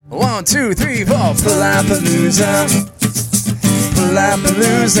1, 2, 3, 4. Palapalooza.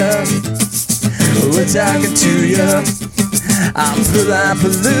 Palapalooza. We're talking to you. I'm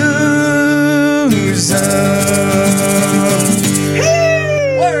Palapalooza.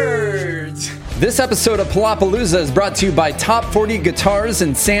 Words. This episode of Palapalooza is brought to you by Top 40 Guitars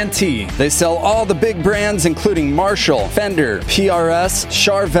and Santee. They sell all the big brands including Marshall, Fender, PRS,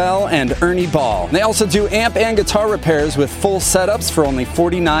 Charvel, and Ernie Ball. They also do amp and guitar repairs with full setups for only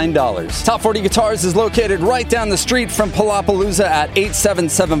 $49. Top 40 Guitars is located right down the street from Palapalooza at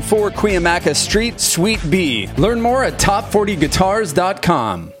 8774 Cuyamaca Street, Suite B. Learn more at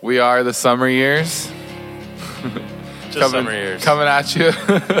top40guitars.com. We are the Summer Years. Summer Years. Coming at you.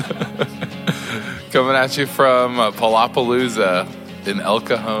 Coming at you from Palapalooza in El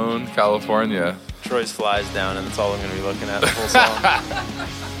Cajon, California. Troy's flies down, and that's all I'm going to be looking at the whole song.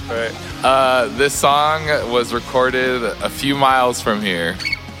 Right. This song was recorded a few miles from here.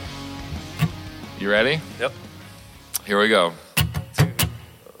 You ready? Yep. Here we go.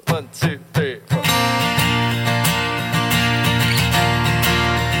 1, 2, 3, 4.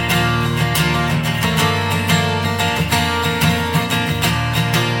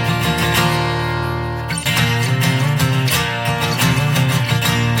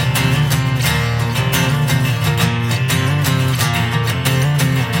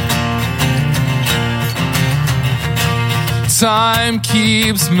 Time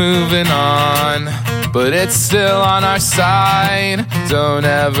keeps moving on, but it's still on our side. Don't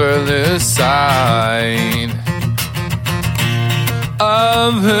ever lose sight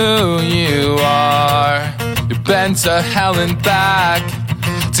of who you are. You've been to hell and back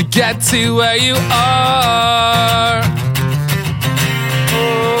to get to where you are.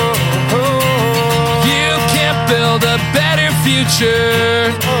 You can't build a better future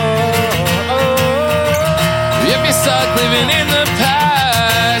if you're stuck living in the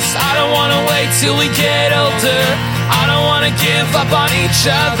past. I don't wanna wait till we get older. I don't wanna give up on each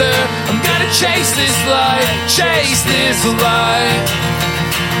other. I'm gonna chase this light, chase this light.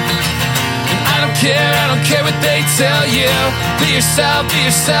 And I don't care what they tell you. Be yourself,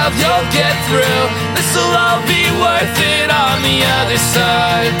 you'll get through. This'll all be worth it on the other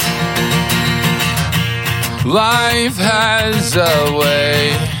side. Life has a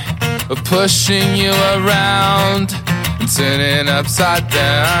way of pushing you around and turning upside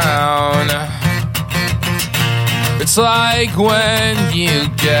down. It's like when you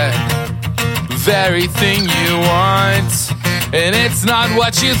get the very thing you want, and it's not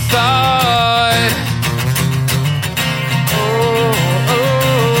what you thought.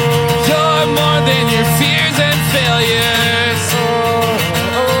 You're more than your fears and failures.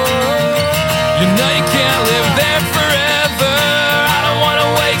 You know you can't live there forever. I don't wanna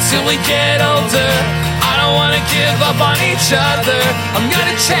wait till we get older. I don't wanna give up on each other. I'm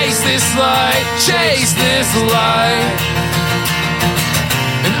gonna chase this light, chase this light.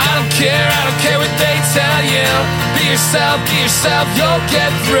 And I don't care what they tell you. Be yourself, you'll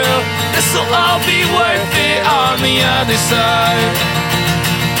get through. This'll all be worth it on the other side.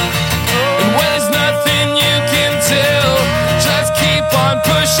 And when there's nothing you can do, just keep on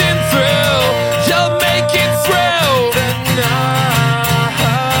pushing through. You'll make it through.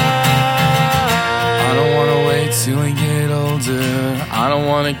 I don't wanna wait till we get older. I don't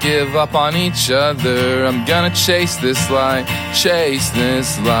wanna give up on each other. I'm gonna chase this light, chase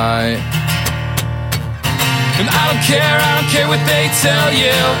this light. And I don't care what they tell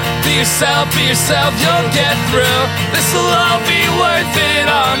you. Be yourself, you'll get through. This'll all be worth it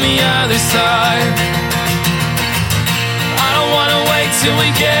on the other side. I don't wanna wait till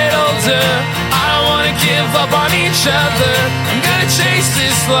we get older. I don't wanna give up on each other. I'm gonna chase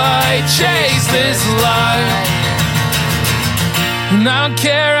this light, chase this light. And I don't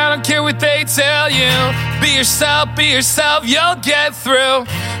care what they tell you. Be yourself, you'll get through.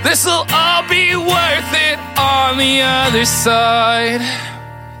 This'll all be worth it on the other side.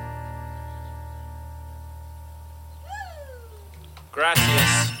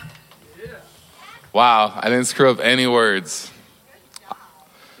 Gracias. Wow, I didn't screw up any words.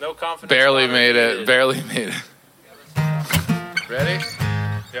 No confidence. Barely made it. Ready?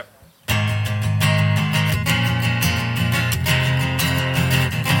 Yep.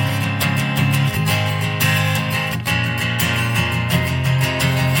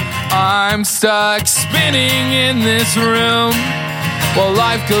 I'm stuck spinning in this room while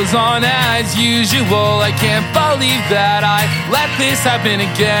life goes on as usual. I can't believe that I let this happen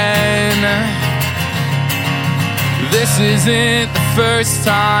again. This isn't the first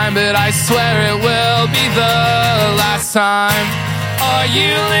time, but I swear it will be the last time. Are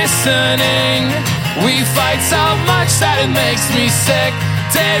you listening? We fight so much that it makes me sick.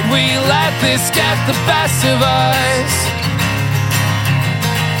 Did we let this get the best of us?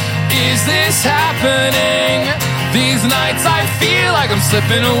 Is this happening? These nights I feel like I'm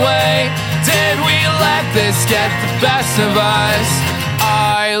slipping away. Did we let this get the best of us?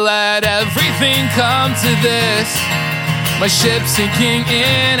 I let everything come to this. My ship sinking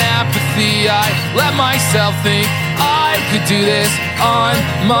in apathy. I let myself think I could do this on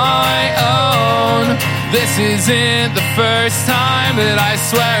my own. This isn't the first time, but I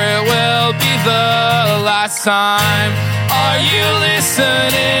swear it will be the last time. Are you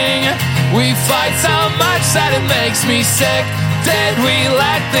listening? We fight so much that it makes me sick. Did we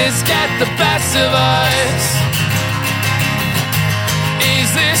let this get the best of us? Is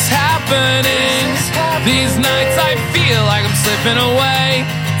this happening? These nights I feel like I'm slipping away.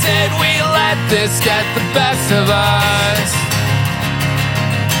 Did we let this get the best of us?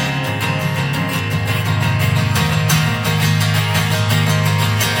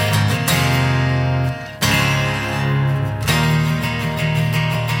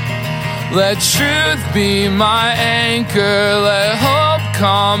 Let truth be my anchor, let hope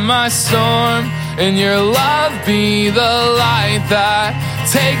calm my storm, and your love be the light that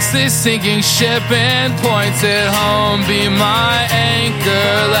takes this sinking ship and points it home. Be my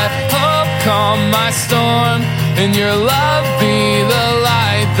anchor, let hope calm my storm, and your love be the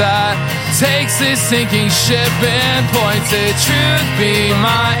light that takes this sinking ship and points it. Truth be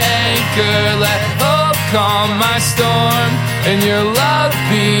my anchor, let hope calm my storm, and your love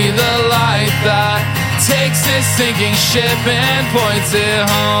be the light that takes this sinking ship and points it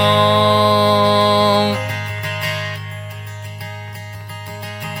home.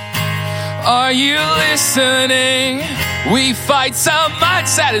 Are you listening? We fight so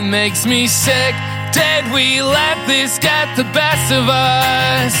much that it makes me sick. Did we let this get the best of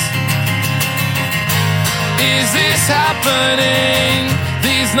us? Is this happening?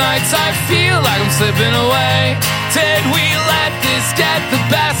 These nights I feel like I'm slipping away. Did we let this get the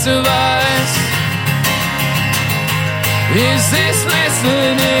best of us? Is this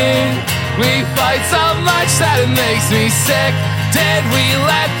listening? We fight so much that it makes me sick. Did we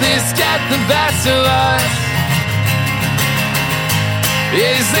let this get the best of us?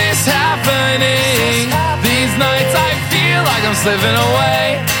 Is this happening? These nights I feel like I'm slipping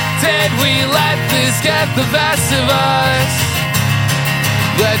away. Did we let this get the best of us?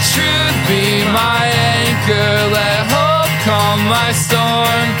 Let truth be my anchor, let hope calm my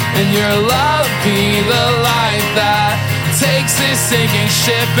storm, and your love be the light that takes this sinking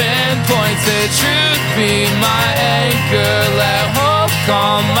ship and points it. Truth be my anchor, let hope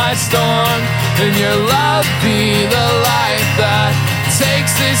calm my storm, and your love be the light that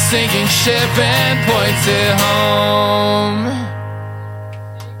takes this sinking ship and points it home.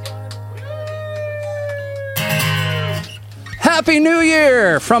 Happy New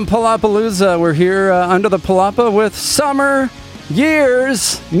Year from Palapalooza. We're here under the Palapa with Summer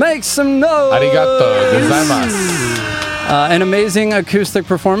Years. Make some noise. Arigato gozaimasu. An amazing acoustic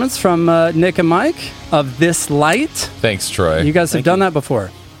performance from Nick and Mike of This Light. Thanks, Troy. You guys have done that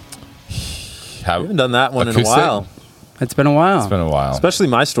before. haven't done that one acoustic? in a while. It's been a while. It's been a while. Especially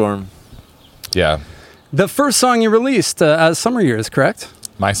My Storm. Yeah. The first song you released as Summer Years, correct?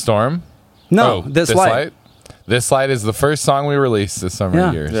 My Storm? No, This Light. This Light is the first song we released this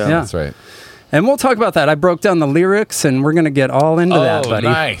summer years. Yeah. That's right. And we'll talk about that. I broke down the lyrics, and we're going to get all into that, buddy.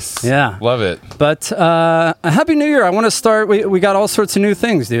 Nice. Yeah. Love it. But a Happy New Year. I want to start. We got all sorts of new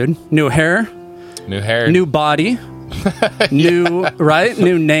things, dude. New hair. New hair. New body. New, right?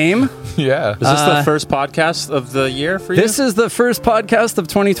 New name. Yeah. Is this the first podcast of the year for you? This is the first podcast of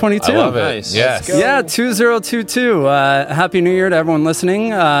 2022. I love it. Nice. Yes. Yeah, 2022. Happy New Year to everyone listening.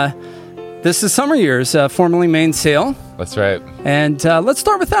 This is Summer Years, formerly Mainsail. That's right. And let's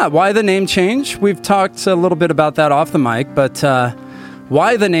start with that. Why the name change? We've talked a little bit about that off the mic, but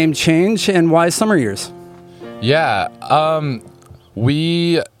why the name change and why Summer Years? Yeah.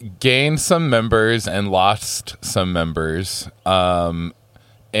 We gained some members and lost some members.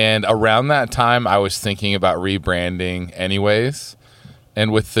 And around that time, I was thinking about rebranding anyways.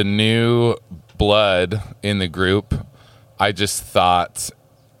 And with the new blood in the group, I just thought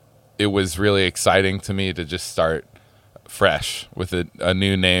it was really exciting to me to just start fresh with a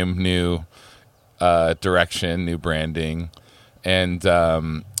new name, new direction, new branding. And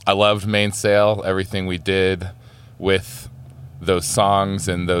I loved Mainsail, everything we did with those songs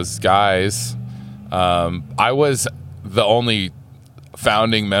and those guys. I was the only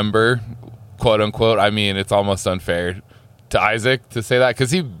founding member, quote unquote. I mean, it's almost unfair to Isaac to say that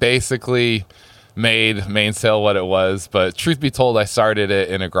because he basically made Mainsail what it was. But truth be told, I started it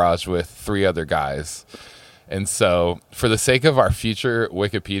in a garage with 3 other guys. And so, for the sake of our future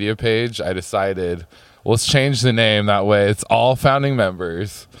Wikipedia page, I decided, let's change the name. That way it's all founding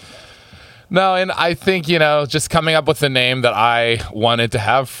members. No, and I think, just coming up with a name that I wanted to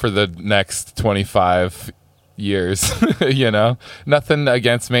have for the next 25 years, Nothing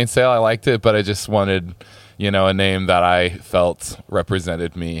against Mainsail. I liked it, but I just wanted, a name that I felt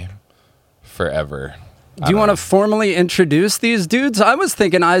represented me forever. Do you want to formally introduce these dudes? I was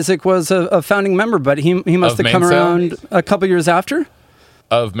thinking Isaac was a founding member, but he must have come around a couple years after.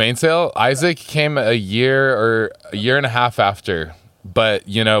 Of Mainsail, Isaac came a year and a half after. But,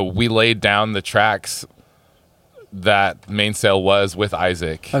 we laid down the tracks that Mainsail was with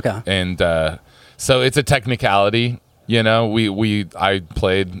Isaac. Okay. And so it's a technicality, I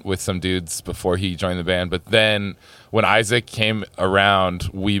played with some dudes before he joined the band. But then when Isaac came around,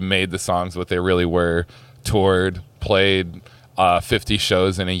 we made the songs what they really were, toured, played 50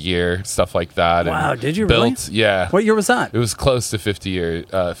 shows in a year, stuff like that. Wow, and did you built, really? Yeah. What year was that? It was close to 50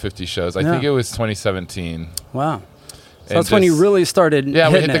 shows. I think it was 2017. Wow. So that's when you really started we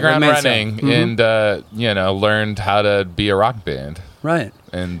hit the ground running and, learned how to be a rock band. Right.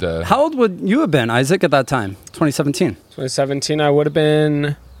 And how old would you have been, Isaac, at that time? 2017. 2017, I would have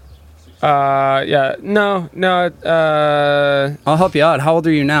been. I'll help you out. How old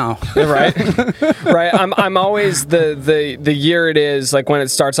are you now? Right. I'm always the year it is, like when it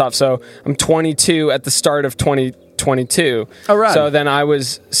starts off. So I'm 22 at the start of 2022. Oh, right. So then I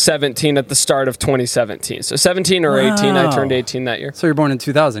was 17 at the start of 2017. So 17 or 18, I turned 18 that year. So you're born in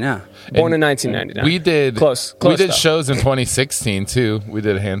 2000, yeah. Born in 1999. We did close. We did though. shows in 2016 too. We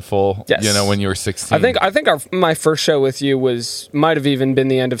did a handful. Yes. When you were 16. I think my first show with you might have even been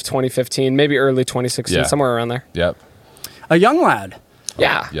the end of 2015, maybe early 2016, somewhere around there. Yep. A young lad,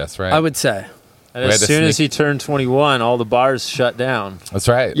 Yeah. Yes, right. I would say. And as soon as he turned 21, all the bars shut down. That's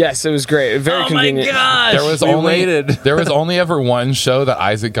right. Yes, it was great. Very convenient. Oh my gosh! There was only ever one show that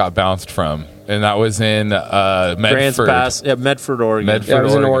Isaac got bounced from, and that was in Medford. Medford, Oregon. Yeah, I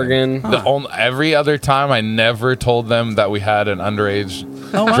was in Oregon. Every other time, I never told them that we had an underage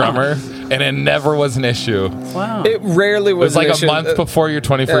drummer, and it never was an issue. Wow. It rarely It was an like issue. a month before your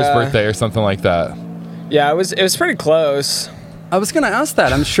 21st birthday or something like that. Yeah, it was pretty close. I was going to ask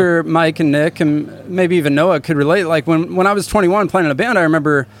that. I'm sure Mike and Nick and maybe even Noah could relate. Like when I was 21 playing in a band, I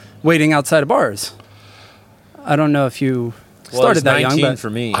remember waiting outside of bars. I don't know if you started that 19 young, but for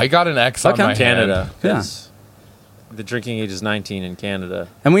me. I got an X on my Canada. hand. Yeah. The drinking age is 19 in Canada.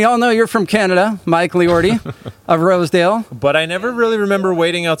 And we all know you're from Canada, Mike Liordi of Rosedale. But I never really remember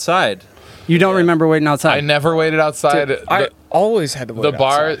waiting outside. You don't remember waiting outside? I never waited outside. Dude, I always had to wait the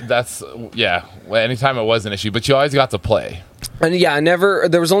bar, outside. anytime it was an issue, but you always got to play. And yeah,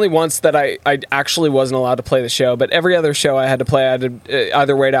 there was only once that I actually wasn't allowed to play the show, but every other show I had to play, I had to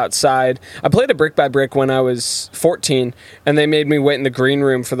either wait outside. I played a Brick by Brick when I was 14, and they made me wait in the green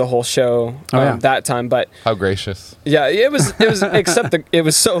room for the whole show that time. But how gracious. Yeah, it was except it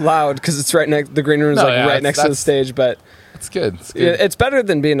was so loud because it's right next, the green room is right next to the stage, but it's good. It's good. It's better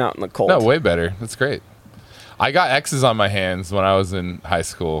than being out in the cold. No, way better. That's great. I got X's on my hands when I was in high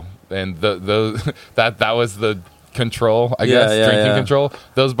school, and that was the control, I guess, drinking control.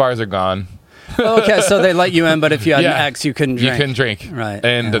 Those bars are gone. Okay, so they let you in, but if you had an X, you couldn't drink. You couldn't drink. Right.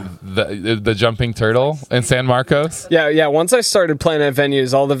 And the Jumping Turtle in San Marcos. Yeah. Once I started playing at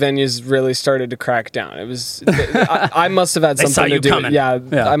venues, all the venues really started to crack down. It was I must have had something to do with it. Yeah,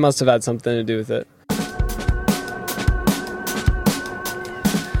 I must have had something to do with it.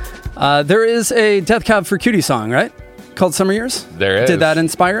 There is a Death Cab for Cutie song, right? Called Summer Years? There is. Did that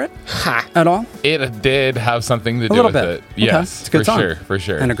inspire it at all? It did have something to do with it. Okay. Yes, it's a good song. For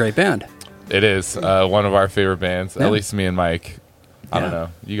sure. And a great band. It is one of our favorite bands, at least me and Mike. I don't know.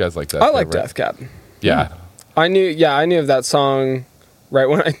 You guys like Death Cab, I like right? Death Cab. Yeah. I knew of that song right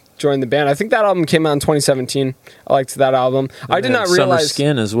when I joined the band. I think that album came out in 2017. I liked that album. I did not realize Summer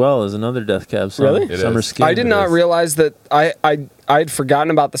Skin as well as another Death Cab song. Really? Summer Skin. I did not realize that I'd forgotten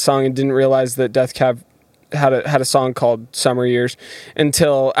about the song and didn't realize that Death Cab had a song called Summer Years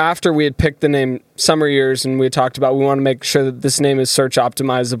until after we had picked the name Summer Years, and we had talked about we want to make sure that this name is search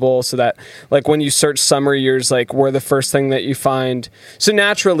optimizable so that like when you search Summer Years, like we're the first thing that you find. So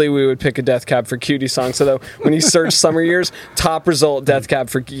naturally we would pick a Death Cab for Cutie song so that when you search Summer Years, top result Death Cab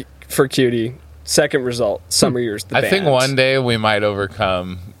for Cutie, second result Summer Years the band. I think one day we might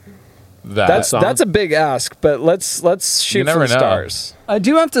overcome that's a big ask, but let's shoot for the stars. I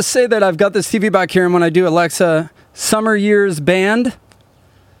do have to say that I've got this TV back here, and when I do Alexa Summer Years Band,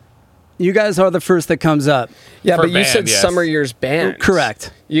 you guys are the first that comes up. Yeah, For but you band, said yes. Summer Years Band.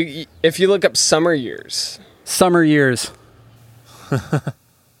 Correct. If you look up Summer Years. Summer Years.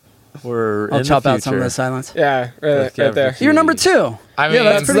 We're I'll in chop the out some of future. the silence. Yeah, right there. You're number 2. I mean, Yeah,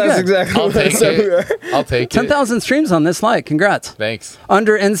 that's pretty That's good. exactly I'll what take it. I'll take it. 10,000 streams on this light. Congrats. Thanks.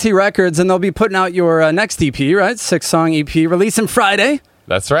 Under NC Records, and they'll be putting out your next EP, right? 6-song EP, releasing Friday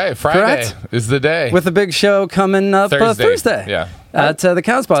That's right. Friday Correct? is the day. with a big show coming up Thursday. Yeah. At the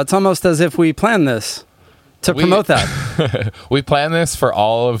Casbah. It's almost as if we planned this to promote that. We planned this for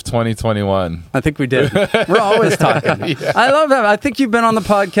all of 2021. I think we did. We're always talking. I love that. I think you've been on the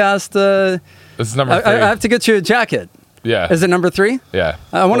podcast. This is number 3. I have to get you a jacket. Yeah. Is it number 3? Yeah.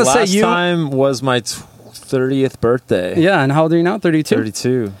 I want to say Last you. time was my 30th birthday. Yeah, and how old are you now? 32?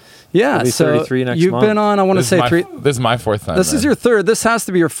 32. Yeah, I'll be so 33 next you've month. been on, I want to say 3. This is my 4th time. This is man. your 3rd. This has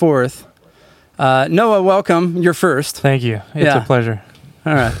to be your 4th. Noah, welcome. You're first. Thank you. It's Yeah. a pleasure.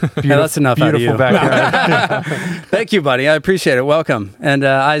 All right. Yeah, that's enough out of Beautiful you. backyard. Thank you, buddy. I appreciate it. Welcome. And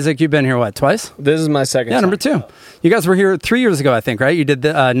Isaac, you've been here, what, twice? This is my second. Yeah, time. number 2. You guys were here 3 years ago, I think, right? You did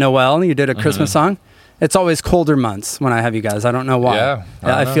the Noel. You did a Christmas song. It's always colder months when I have you guys. I don't know why. Yeah,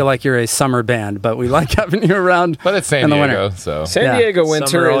 I I don't feel know. like you're a summer band, but we like having you around. But it's San in the Diego, winter. so. San Yeah. Diego winter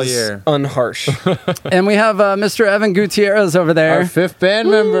Summer all is year. unharsh. And we have Mr. Evan Gutierrez over there. Our 5th band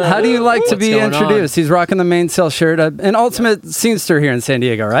member. How do you like to What's be going on? introduced? He's rocking the mainsail shirt. An ultimate scenester here in San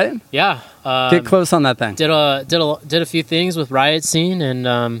Diego, right? Yeah. Get close on that thing. Did a few things with Riot Scene,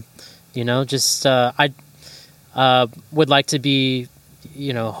 and just I would like to be,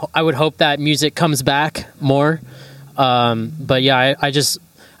 I would hope that music comes back more. But yeah,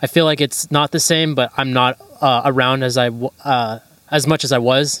 I feel like it's not the same, but I'm not around as as much as I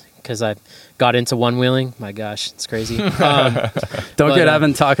was, because I got into one wheeling. My gosh, it's crazy. Don't but, get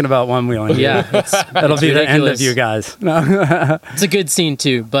Evan talking about one wheeling. Yeah, That'll be the end of ridiculous. you guys. No. It's a good scene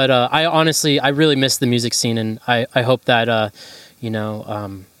too, but I really miss the music scene, and I hope that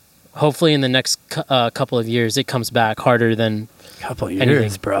hopefully in the next couple of years it comes back harder than Couple of years,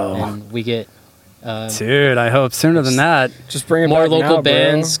 anything, bro. and we get Dude, I hope sooner than that. Just bring it more back local now, bro.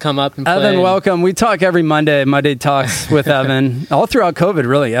 bands come up and play. Evan, welcome. We talk every Monday. Monday Talks with Evan. All throughout COVID,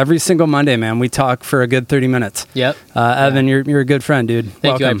 really. Every single Monday, man. We talk for a good 30 minutes. Yep. Evan, you're a good friend, dude. Thank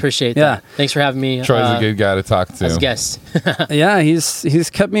you. I Welcome. appreciate Yeah. that. Thanks for having me. Troy's a good guy to talk to. as a guest. Yeah,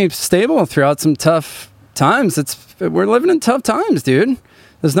 he's kept me stable throughout some tough times. We're living in tough times, dude.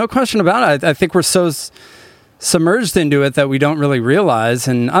 There's no question about it. I think we're so submerged into it that we don't really realize,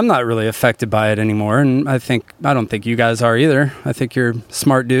 and I'm not really affected by it anymore, and I don't think you guys are either. I think you're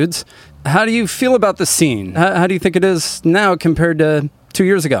smart dudes. How do you feel about the scene? How do you think it is now compared to 2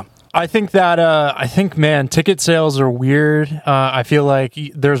 years ago? I think man, ticket sales are weird. I feel like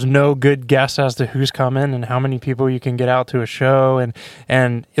there's no good guess as to who's coming and how many people you can get out to a show,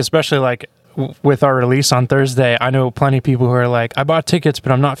 and especially like with our release on Thursday, I know plenty of people who are like, I bought tickets,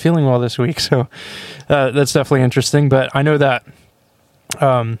 but I'm not feeling well this week. So that's definitely interesting. But I know that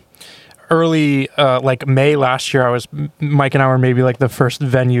early, like May last year, Mike and I were maybe like the first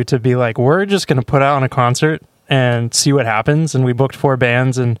venue to be like, we're just going to put out on a concert and see what happens. And we booked 4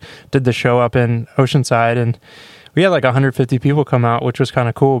 bands and did the show up in Oceanside. And we had like 150 people come out, which was kind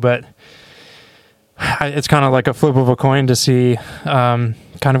of cool. But it's kind of like a flip of a coin to see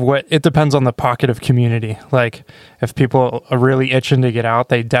kind of what it depends on the pocket of community. Like if people are really itching to get out,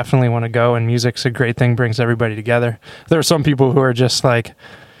 they definitely want to go, and music's a great thing, brings everybody together. There are some people who are just like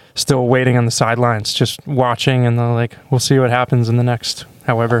still waiting on the sidelines, just watching, and they're like, we'll see what happens in the next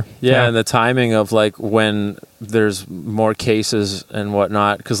however. Yeah, and the timing of like when there's more cases and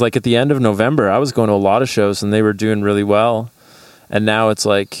whatnot, because like at the end of November I was going to a lot of shows and they were doing really well, and now it's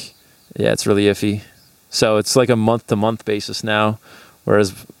like, yeah, it's really iffy. So it's like a month-to-month basis now,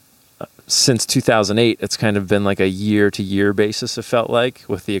 whereas since 2008, it's kind of been like a year-to-year basis, it felt like,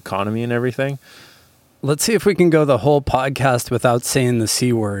 with the economy and everything. Let's see if we can go the whole podcast without saying the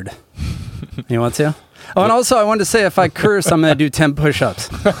C word. You want to? Oh, and also I wanted to say if I curse, I'm going to do 10 push-ups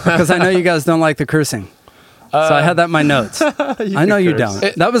because I know you guys don't like the cursing. So I had that in my notes. I know you don't.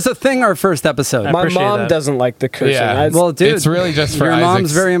 That was a thing our first episode. My appreciate mom that. doesn't like the cursing. Yeah. Well, dude, It's really just for your mom's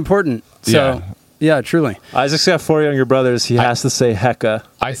Isaac's- very important. So, yeah, truly. Isaac's got 4 younger brothers. He has to say hecka.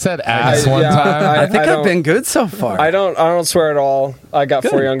 I said ass one yeah, time. I think I've don't- been good so far. I don't swear at all. I got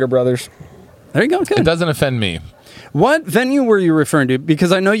 4 younger brothers. There you go. It Good. doesn't offend me. What venue were you referring to?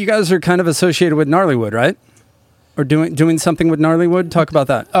 Because I know you guys are kind of associated with Gnarlywood, right? Or doing something with Gnarlywood? Talk about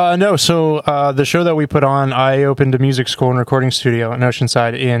that. No, so the show that we put on, I opened a music school and recording studio in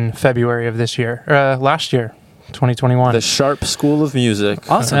Oceanside in February of this year, last year, 2021. The Sharp School of Music.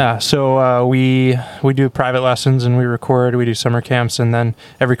 Awesome. Yeah, so we do private lessons and we record, we do summer camps, and then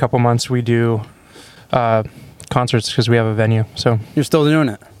every couple months we do concerts because we have a venue. So You're still doing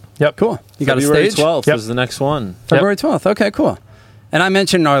it. Yep. Cool. You got a February stage? 12th Yep. is the next one. February 12th. Okay, cool. And I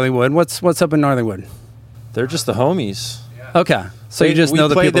mentioned Gnarlywood. What's up in Gnarlywood? They're just the homies. Okay, so you just know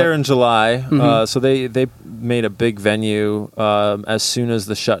the we people. played there in July, so they made a big venue as soon as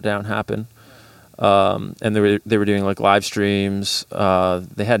the shutdown happened, and they were doing like live streams.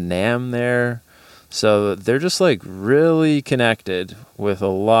 They had NAMM there, so they're just like really connected with a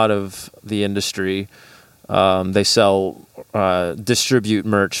lot of the industry. They distribute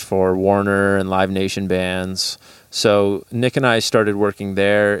merch for Warner and Live Nation bands. So Nick and I started working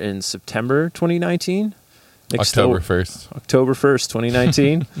there in September 2019. October 1st. October 1st,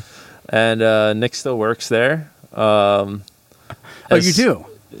 2019. And Nick still works there. Oh, you do?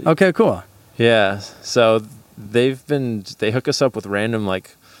 Okay, cool. Yeah. So they hook us up with random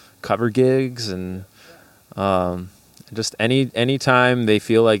like cover gigs and just any time they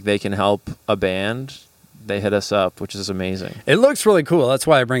feel like they can help a band, they hit us up, which is amazing. It looks really cool. That's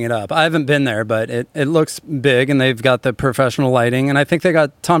why I bring it up. I haven't been there, but it looks big, and they've got the professional lighting, and I think they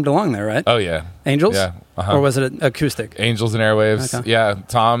got Tom DeLonge there, right? Oh, yeah. Angels? Yeah. Or was it acoustic? Angels and Airwaves. Okay. Yeah,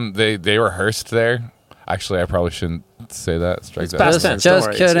 Tom, they rehearsed there. Actually, I probably shouldn't say that. Strike that. Past tense. Just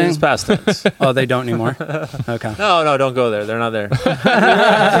don't worry. kidding. It's past tense. Oh, they don't anymore? Okay. No, don't go there. They're not there.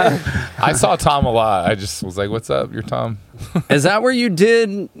 I saw Tom a lot. I just was like, what's up? You're Tom. Is that where you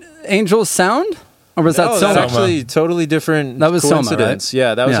did Angels Sound? Or was that No, Soma? that's actually totally different. That was Soma, coincidence. right?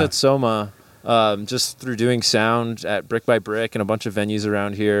 Yeah, that was Yeah. at Soma. Just through doing sound at Brick by Brick and a bunch of venues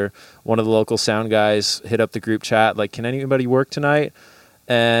around here. One of the local sound guys hit up the group chat, like, can anybody work tonight?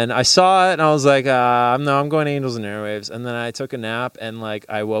 And I saw it and I was like, I'm going to Angels and Airwaves. And then I took a nap and like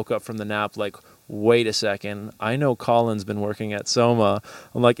I woke up from the nap like, wait a second, I know Colin's been working at Soma.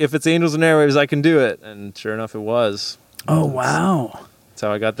 I'm like, if it's Angels and Airwaves, I can do it. And sure enough, it was. Oh, wow. That's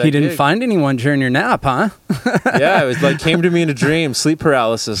how I got that He didn't gig. find anyone during your nap, huh? Yeah, it was like came to me in a dream, sleep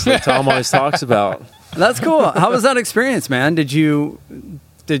paralysis, like Tom always talks about. That's cool. How was that experience, man? Did you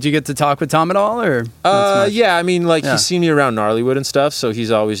get to talk with Tom at all, or? not so much? Yeah, I mean, like Yeah. he's seen me around Gnarlywood and stuff, so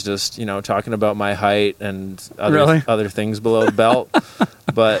he's always just talking about my height and other things below the belt.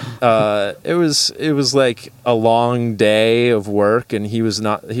 But it was like a long day of work, and he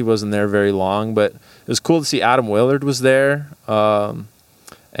wasn't there very long. But it was cool to see Adam Willard was there.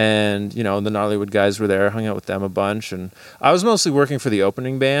 And the Gnarlywood guys were there, hung out with them a bunch, and I was mostly working for the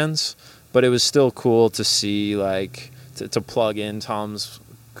opening bands, but it was still cool to see like to plug in Tom's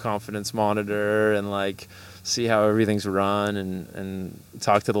confidence monitor and like see how everything's run and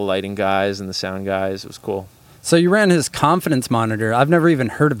talk to the lighting guys and the sound guys. It was cool. So you ran his confidence monitor. I've never even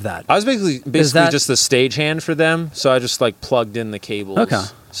heard of that. I was basically that- just the stagehand for them, so I just like plugged in the cables. Okay.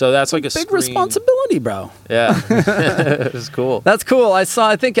 So that's like a Big screen. responsibility, bro. Yeah, it was cool. That's cool. I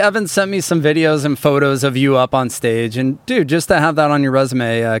think Evan sent me some videos and photos of you up on stage. And dude, just to have that on your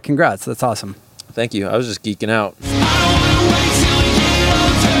resume, congrats. That's awesome. Thank you. I was just geeking out.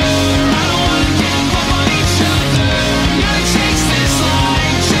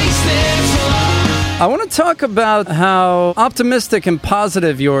 I want to talk about how optimistic and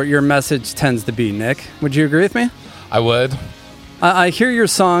positive your message tends to be, Nick. Would you agree with me? I would. I hear your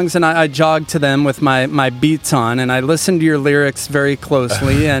songs and I jog to them with my beats on, and I listen to your lyrics very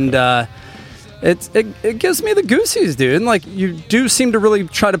closely, and it gives me the goosies, dude. And like, you do seem to really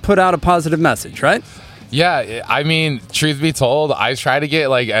try to put out a positive message, right? Yeah, I mean, truth be told, I try to get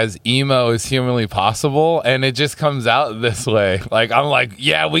like as emo as humanly possible, and it just comes out this way. Like, I'm like,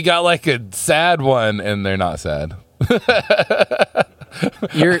 yeah, we got like a sad one, and they're not sad.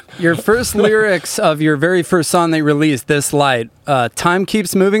 Your first lyrics of your very first song they released, This Light, time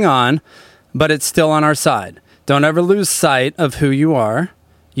keeps moving on, but it's still on our side. Don't ever lose sight of who you are.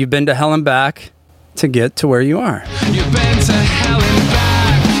 You've been to hell and back to get to where you are. You've been to hell and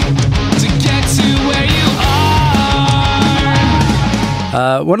back to get to where you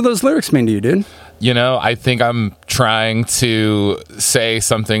are. What do those lyrics mean to you, dude? I think I'm trying to say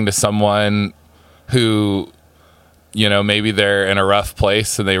something to someone who, maybe they're in a rough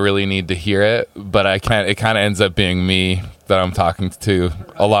place and they really need to hear it, but it kind of ends up being me that I'm talking to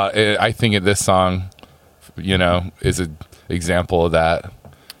a lot. I think this song, is an example of that.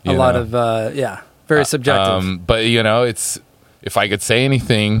 A lot of, very subjective. But, it's, if I could say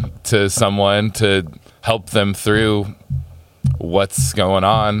anything to someone to help them through what's going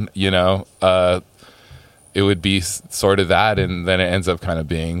on, it would be sort of that, and then it ends up kind of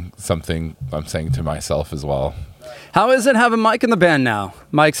being something I'm saying to myself as well. How is it having Mike in the band now?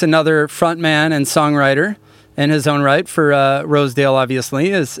 Mike's another frontman and songwriter in his own right for Rosedale,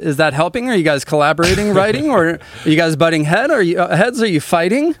 obviously. Is that helping? Are you guys collaborating writing, or are you guys butting heads? Are you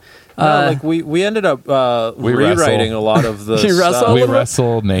fighting? No, we ended up We rewriting wrestle. a lot of the You wrestle? stuff. We little bit?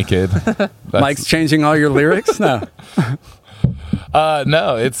 wrestle naked. Mike's changing all your lyrics? No.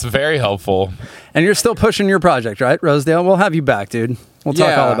 No, it's very helpful. And you're still pushing your project, right, Rosedale? We'll have you back, dude. We'll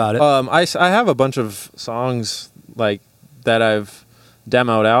talk all about it. I have a bunch of songs like that I've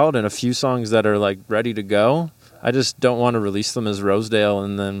demoed out, and a few songs that are like ready to go. I just don't want to release them as Rosedale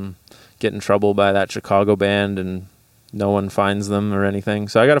and then get in trouble by that Chicago band and no one finds them or anything.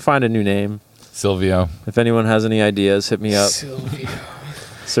 So I got to find a new name. Silvio. If anyone has any ideas, hit me up. Silvio.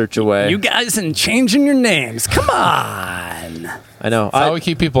 Search away. You guys and changing your names. Come on. I know. That's how we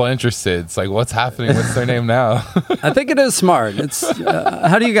keep people interested. It's like, what's happening? What's their name now? I think it is smart. It's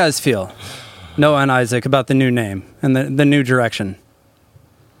how do you guys feel, Noah and Isaac, about the new name and the new direction?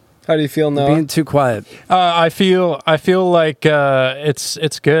 How do you feel, Noah? Being too quiet. I feel like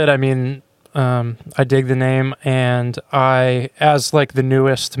it's good. I mean, I dig the name, and I, as like the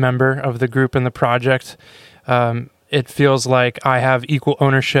newest member of the group and the project, it feels like I have equal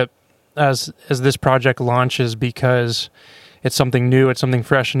ownership as this project launches because it's something new, it's something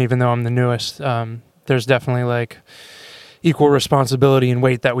fresh, and even though I'm the newest, there's definitely like equal responsibility and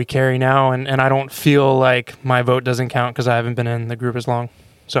weight that we carry now, and I don't feel like my vote doesn't count because I haven't been in the group as long.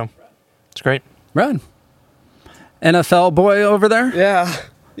 So it's great. Right. NFL boy over there?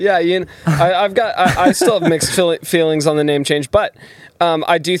 Yeah, Ian. I still have mixed feelings on the name change, but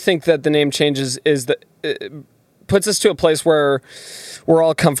I do think that the name change puts us to a place where we're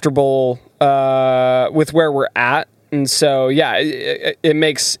all comfortable with where we're at, and so yeah, it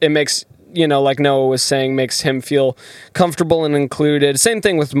makes like Noah was saying, makes him feel comfortable and included. Same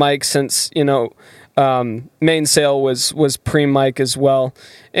thing with Mike, since Mainsail was pre-Mike as well,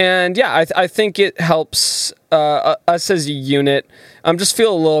 and yeah, I think it helps us as a unit. Just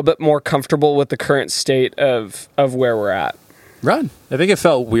feel a little bit more comfortable with the current state of where we're at. Right. I think it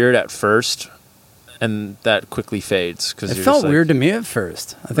felt weird at first, and that quickly fades. It felt weird to me at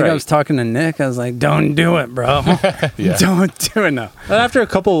first. I think I Right. was talking to Nick. I was like, don't do it, bro. Yeah. Don't do it now. And after a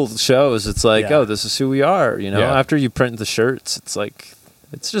couple shows, it's like, Yeah. oh, this is who we are. Yeah. After you print the shirts, it's like,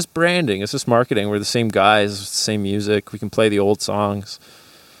 it's just branding. It's just marketing. We're the same guys, same music. We can play the old songs.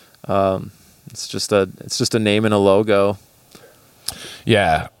 It's just a name and a logo.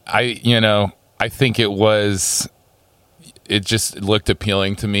 Yeah, I think it just looked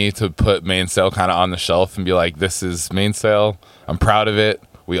appealing to me to put Mainsail kind of on the shelf and be like, this is Mainsail. I'm proud of it.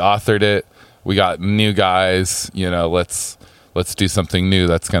 We authored it. We got new guys. Let's do something new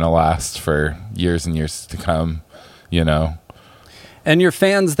that's going to last for years and years to come. And your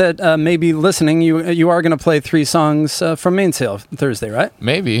fans that may be listening, you are going to play 3 songs from Mainsail Thursday, right?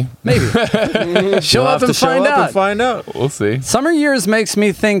 Maybe. Show up and find out. We'll see. Summer years makes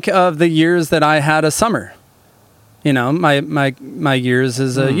me think of the years that I had a summer. My years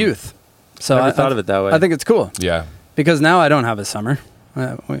as a youth. So Never thought of it that way. I think it's cool Yeah. because now I don't have a summer.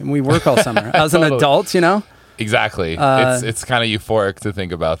 We work all summer. As an Totally. adult, Exactly. It's kind of euphoric to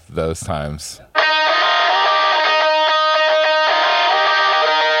think about those times.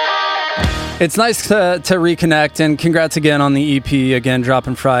 It's nice to reconnect, and congrats again on the EP, again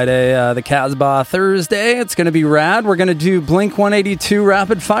dropping Friday, the Casbah Thursday. It's going to be rad. We're going to do Blink-182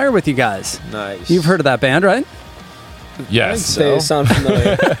 Rapid Fire with you guys. Nice. You've heard of that band, right? Yes. They sound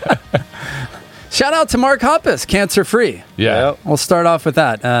familiar. Shout out to Mark Hoppus, Cancer Free. Yeah. Yep. We'll start off with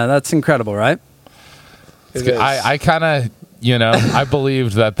that. That's incredible, right? It is. I kind of, I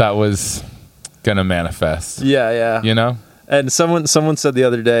believed that was going to manifest. Yeah. And someone said the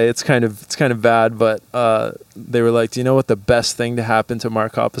other day, it's kind of bad, but they were like, do you know what the best thing to happen to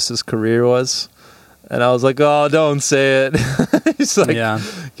Mark Hoppus's career was? And I was like, oh, don't say it. He's like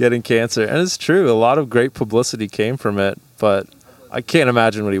getting cancer. And it's true. A lot of great publicity came from it, but I can't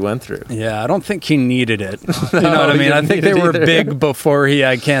imagine what he went through. Yeah, I don't think he needed it. You know what I mean? I think they were big before he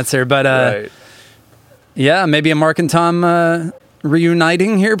had cancer, but Right. yeah, maybe a Mark and Tom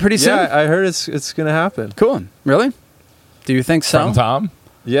reuniting here pretty soon. Yeah, I heard it's going to happen. Cool. Really? Do you think so? From Tom?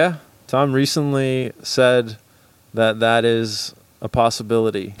 Yeah. Tom recently said that is a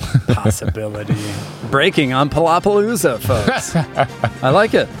possibility. Possibility. Breaking on Palapalooza, folks. I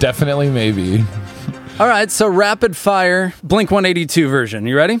like it. Definitely, maybe. All right, so rapid fire Blink-182 version.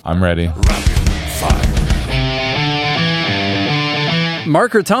 You ready? I'm ready.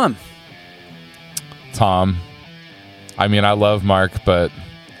 Mark or Tom? Tom. I mean, I love Mark, but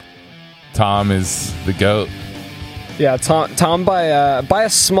Tom is the GOAT. Yeah, Tom by a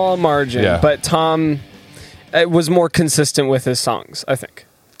small margin, Yeah. but Tom was more consistent with his songs, I think.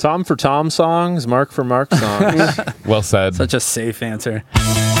 Tom for Tom songs, Mark for Mark songs. Well said. Such a safe answer.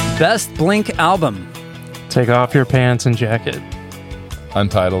 Best Blink album? Take off your pants and jacket.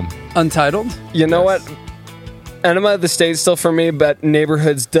 Untitled. Untitled? You know what? Enema of the State still for me, but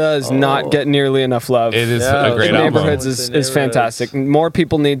Neighborhoods does not get nearly enough love. It is Yeah, a great album. Neighborhoods is fantastic. More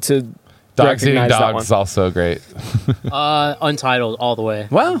people need to Dogs Eating recognize that Dogs one. is also great. Untitled all the way.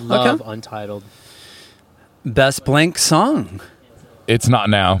 Wow, Love okay. Untitled. Best Blink song. It's Not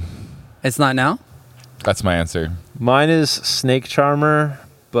Now. It's not now. That's my answer. Mine is Snake Charmer,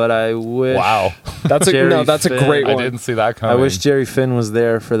 but I wish. Wow. That's a Jerry that's a Finn. great I one. didn't see that I coming. wish Jerry Finn was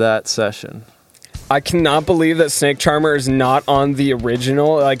there for that session. I cannot believe that Snake Charmer is not on the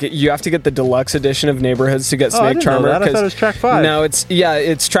original. Like, you have to get the deluxe edition of Neighborhoods to get Oh, I Snake didn't know Charmer. that. I 'cause- thought it was track 5. No,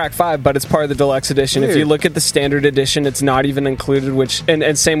 it's track 5, but it's part of the deluxe edition. If you Weird. look at the standard edition, it's not even included. Which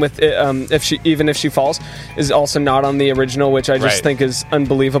and same with if she falls is also not on the original, which I just Right. think is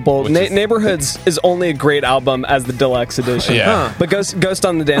unbelievable. Which is- Neighborhoods is only a great album as the deluxe edition. Yeah. But Ghost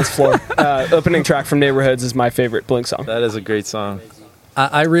on the Dance Floor, opening track from Neighborhoods is my favorite Blink song. That is a great song.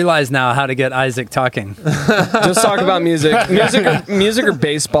 I realize now how to get Isaac talking. Just talk about music or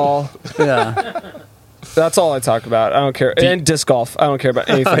baseball. Yeah. That's all I talk about. I don't care. And disc golf. I don't care about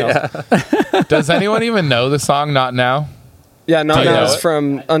anything else. Does anyone even know the song Not Now? Yeah, Not Do you Now know is it?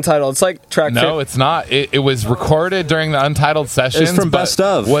 from Untitled. It's like track No, it's not. It was recorded during the Untitled sessions. from but Best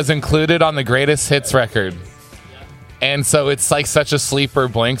Of. Was included on the Greatest Hits record. And so it's like such a sleeper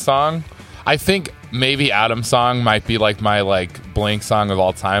Blink song. I think maybe Adam's song might be like my like Blink song of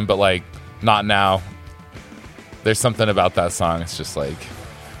all time, but like Not Now. There's something about that song. It's just like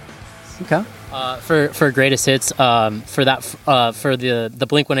Okay. For greatest hits, for the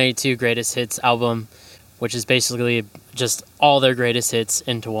Blink 182 greatest hits album, which is basically just all their greatest hits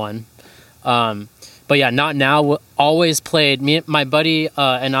into one. But yeah, Not Now always played. My buddy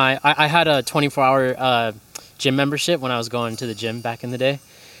and I had a 24-hour gym membership when I was going to the gym back in the day,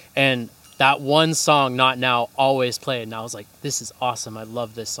 and that one song, Not Now, always played, and I was like, this is awesome. I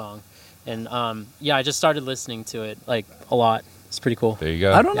love this song. And yeah, I just started listening to it like a lot. It's pretty cool. there you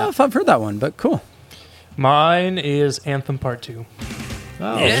go. I don't know if I've heard that one, but cool. Mine is Anthem Part 2.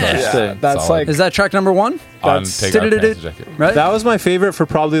 Oh, Yeah. interesting. That's Solid. like Is that track number 1? on that's- Take Our Pants Jacket. Right? That was my favorite for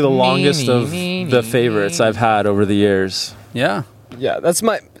probably the longest of the favorites I've had over the years. Yeah. that's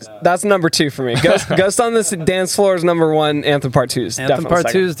number 2 for me. Ghost on the Dance Floor is number 1. Anthem Part 2 is Anthem definitely Part 2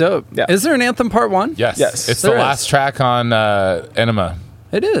 second. is dope. Yeah. Is there an Anthem Part 1? Yes. Yes. It's the There is. last track on Enema.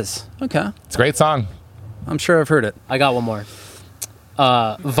 It is. Okay. It's a great song. I'm sure I've heard it. I got one more.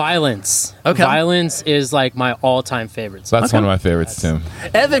 Violence. Okay. Violence is like my all-time favorite. So that's one of my favorites too.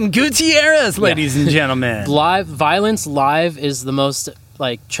 Evan Gutierrez, ladies and gentlemen. Violence live is the most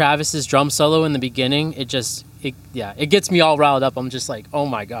like Travis's drum solo in the beginning. It gets me all riled up. I'm just like, oh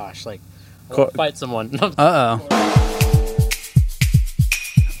my gosh, like I wanna fight someone. Uh-oh.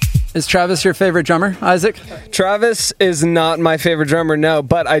 Is Travis your favorite drummer, Isaac? Travis is not my favorite drummer, no,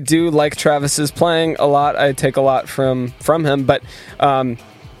 but I do like Travis's playing a lot. I take a lot from him, but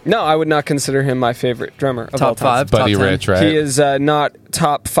no, I would not consider him my favorite drummer of all Top time. 5, Buddy top 10. Rich, right? He is not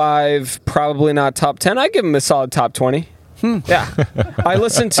top 5, probably not top 10. I give him a solid top 20. Yeah, I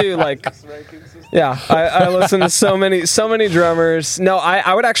listen to like, yeah, I listen to so many drummers. No,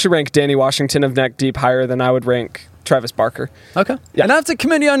 I would actually rank Danny Washington of Neck Deep higher than I would rank Travis Barker. Okay. Yeah. And I have to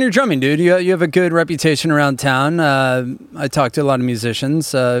commend you on your drumming, dude. You have a good reputation around town. I talked to a lot of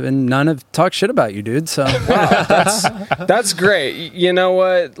musicians, and none have talked shit about you, dude. So That's great. You know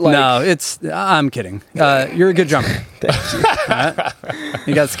what? Like, no, I'm kidding. You're a good drummer. thank you. Alright?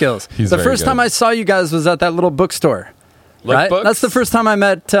 You got skills. He's the very first good. time I saw you guys was at that little bookstore. Look Right? Books? That's the first time I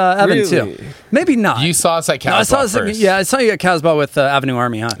met Evan Really? too. Maybe not. You saw us at No, Casbah I saw first. I saw you at Casbah with Avenue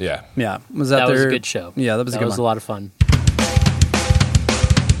Army, huh? Yeah. Yeah. Was that That was a their- good show. Yeah, that was a good one. a lot of fun.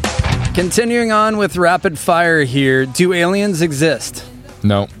 Continuing on with rapid fire here. Do aliens exist?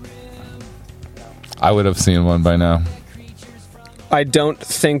 No. I would have seen one by now. I don't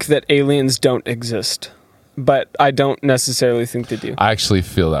think that aliens don't exist, but I don't necessarily think they do. I actually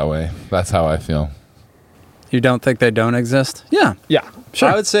feel that way. That's how I feel. You don't think they don't exist? Yeah. Yeah. Sure.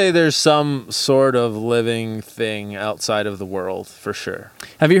 I would say there's some sort of living thing outside of the world for sure.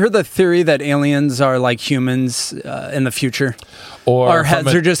 Have you heard the theory that aliens are like humans in the future? Or Our from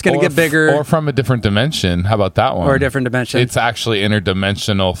heads are just gonna or get bigger. Or from a different dimension. How about that one? Or a different dimension. It's actually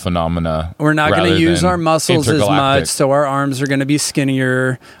interdimensional phenomena. We're not going rather to use than our muscles as intergalactic. much, so our arms are going to be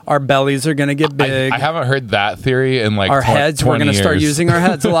skinnier. Our bellies are going to get big. I haven't heard that theory in like Our heads, we're 20 going to start years. using our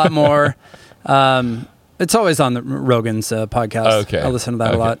heads a lot more. It's always on the Rogan's podcast. Okay. I listen to that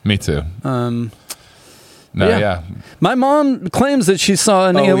a Okay. lot. Me too. No, Yeah. yeah. My mom claims that she saw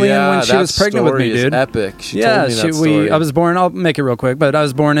an alien when she was pregnant with me, dude. Epic. She Yeah, told me that story. I was born. I'll make it real quick, but I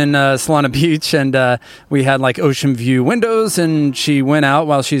was born in Solana Beach, and we had like ocean view windows. And she went out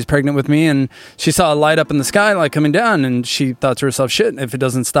while she was pregnant with me, and she saw a light up in the sky, like coming down, and she thought to herself, "Shit, if it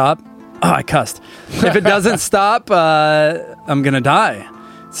doesn't stop, I cussed. If it doesn't stop, I'm gonna die."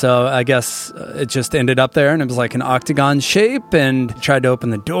 So I guess it just ended up there, and it was like an octagon shape, and tried to open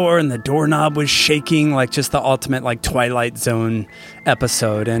the door, and the doorknob was shaking, like just the ultimate like Twilight Zone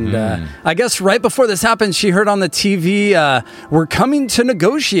episode. And I guess right before this happened, she heard on the TV, "We're coming to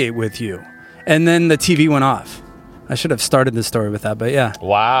negotiate with you," and then the TV went off. I should have started the story with that, but yeah,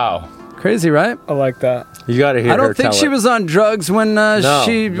 Wow. crazy, right? I like that. You got to hear I her don't think tell she it. was on drugs when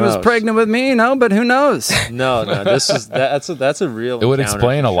she was no. pregnant with me, but who knows? No, that's a real. It would encounter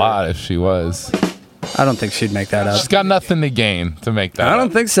explain for a sure. lot if she was. I don't think she'd make that up. She's got nothing to gain to make that I don't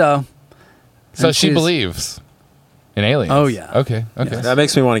up. think so. So And she she's- believes in aliens. Oh, yeah. Okay. Okay. That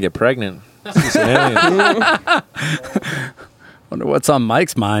makes me want to get pregnant. She's an alien. Wonder what's on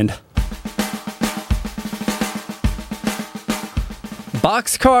Mike's mind.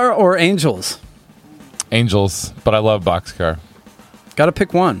 Boxcar or Angels? Angels, but I love Boxcar. Got to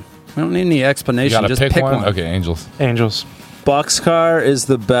pick one. We don't need any You explanation. gotta Just pick, one? one. Okay, Angels. Angels. Boxcar is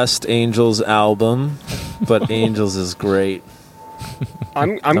the best Angels album, but Angels is great.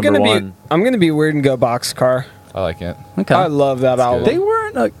 I'm Number gonna one. be I'm gonna be weird and go Boxcar. I like it. Okay. I love that album. They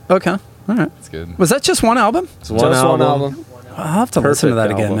weren't. Okay. All right. It's good. Was that just one album? It's one Just album. one album. I'll have to listen to that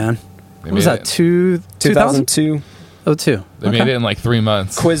Perfect again, album. man. They What was made that? it- 2000? 2002. Oh, 2. They made it in like 3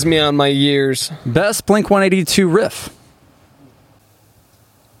 months. Quiz me on my years. Best Blink 182 riff.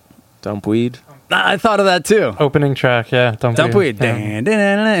 Dumpweed. I thought of that too. Opening track, yeah. Dumpweed. Yeah. Dan, dan,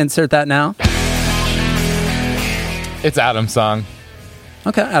 dan, dan. Insert that now. It's Adam's song.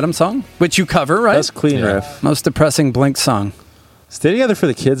 Okay, Adam's song, which you cover, right? That's clean Yeah. riff. Most depressing Blink song. Stay Together for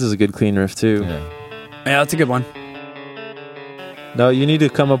the Kids is a good clean riff too. Yeah. Yeah, that's a good one. No, you need to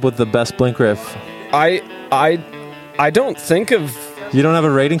come up with the best Blink riff. I don't think of You don't have a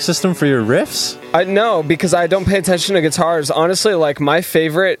rating system for your riffs? I know because I don't pay attention to guitars. Honestly, like my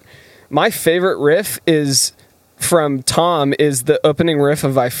favorite riff is from Tom is the opening riff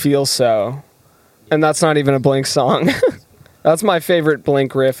of I Feel So. And that's not even a Blink song. That's my favorite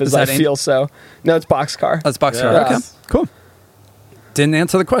Blink riff is I that Feel So. No, it's Boxcar. That's Boxcar. Yeah. Okay, cool. Didn't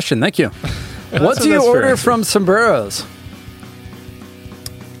answer the question. Thank you. What do you that's order fair. from Sombreros?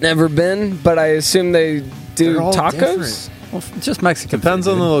 Never been, but I assume they do They're all tacos. different. Well, just Mexican Depends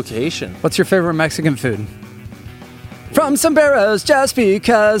food, on the dude. location. What's your favorite Mexican food? From Sombreros, just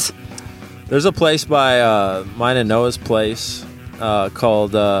because. There's a place by mine and Noah's place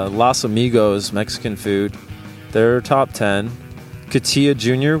called Los Amigos Mexican food. They're top 10. Catilla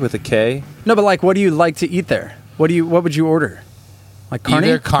Jr. with a K. No, but like, what do you like to eat there? What would you order? Like carne?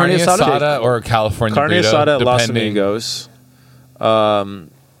 Either carne asada or California Carne burrito, asada at Los depending. Amigos.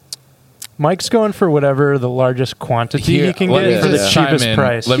 Mike's going for whatever the largest quantity Here, he can let get me for the just chime cheapest in.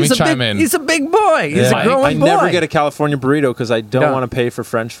 price. Let me He's a chime big, in. He's a big boy. He's Yeah. a growing I boy. never get a California burrito because I don't Yeah. want to pay for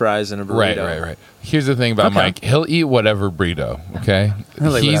French fries and a burrito. Right. Here's the thing about Okay. Mike. He'll eat whatever burrito, okay?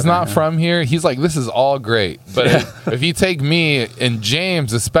 He'll eat He's whatever, not yeah. from here. He's like, this is all great. But if you take me and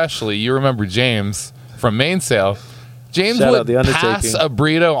James especially, you remember James from Mainsail, James Shout out would The Undertaking. pass a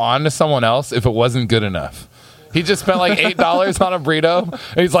burrito on to someone else if it wasn't good enough. He just spent like $8 on a burrito.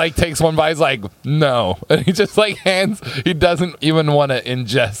 And he's like, takes one bite. He's like, no. And he just like he doesn't even want to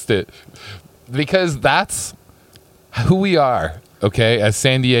ingest it because that's who we are, okay, as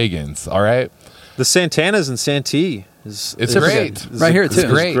San Diegans, all right? The Santanas in Santee. It's great. Right here, It's too.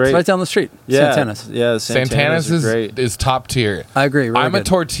 great. It's right down the street. Yeah, Santanas. Yeah, the Santana's are great. is top tier. I agree. Really I'm a good.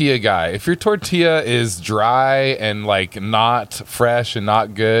 tortilla guy. If your tortilla is dry and like not fresh and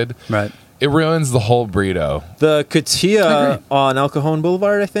not good, Right. it ruins the whole burrito. The I Catilla agree. on El Cajon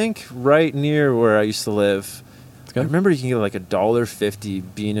Boulevard, I think, right near where I used to live. good. I remember you can get like $1.50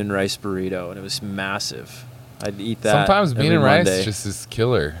 bean and rice burrito, and it was massive. I'd eat that. Sometimes bean every and rice Monday. just is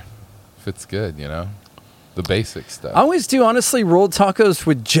killer if it's good, you know? The basic stuff. I always do, honestly, rolled tacos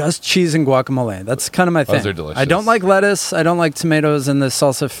with just cheese and guacamole. That's kind of my thing. Those are delicious. I don't like lettuce. I don't like tomatoes and the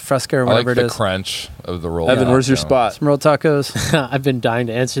salsa fresca or I like whatever the it is. crunch of the roll. Evan, where's your spot? Some rolled tacos. I've been dying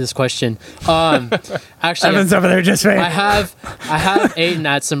to answer this question. Actually, over there just I have eaten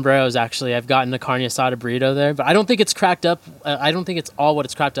at Sombreros. Actually, I've gotten a carne asada burrito there, but I don't think it's cracked up. I don't think it's all what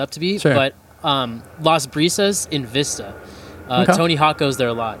it's cracked up to be. Sure. But Las Brisas in Vista, Okay. Tony Hawk goes there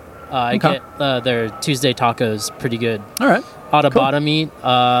a lot. I Okay. get their Tuesday tacos pretty good. All right. Adobada meat.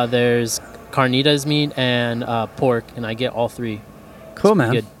 There's carnitas meat and pork, and I get all three. Cool,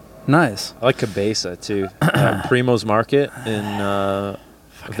 man. Good. Nice. I like Cabeza too. Primo's Market in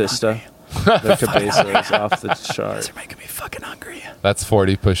Vista. The Cabeza is off the chart. You're making me fucking hungry. That's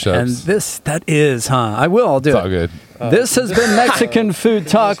 40 push-ups. And that is, huh? I'll do it's it. all good. This has been Mexican Food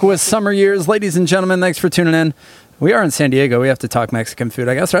Talk with Summer Years. Ladies and gentlemen, thanks for tuning in. We are in San Diego. We have to talk Mexican food,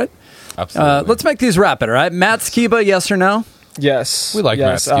 I guess, right? Absolutely. Let's make these rapid, all right? Matt Skiba, yes or no? Yes. We like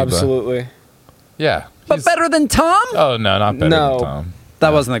yes, Matt Skiba. Absolutely. Yeah. But better than Tom? Oh, no, not better No. than Tom.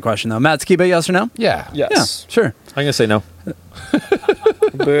 That wasn't the question, though. Matt Skiba, yes or no? Yeah. Yes. Yeah, sure. I'm gonna say no.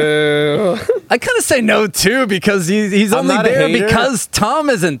 Boo. I kind of say no, too, because he's I'm only not a there hater. because Tom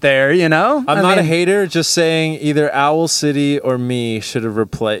isn't there, you know? I'm not a hater, just saying either Owl City or me should have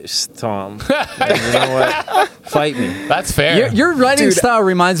replaced Tom. And you know what? Fight me. That's fair. Your writing Dude. style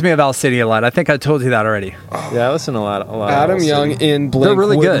reminds me of Al City a lot. I think I told you that already. Yeah, I listen a lot. Adam of Young in Blink They're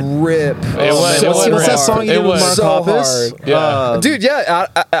really would good. rip. It was- it was What's that rap. song you It did with was Mark so Hoppus? hard. Yeah. Dude, yeah,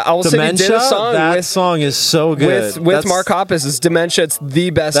 Owl City Dementia. did a song that with song is so good. with Mark Hoppus. It's Dementia. It's the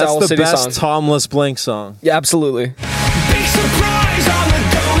best That's Owl the City best song. Tomless Blink song. Yeah, absolutely. Big surprise, I'm a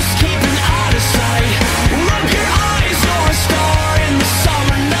ghost keeping out of sight. Rub your eyes, you're a star in the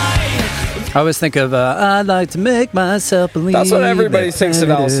summer night. I always think of, I'd like to make myself believe. That's what everybody that thinks of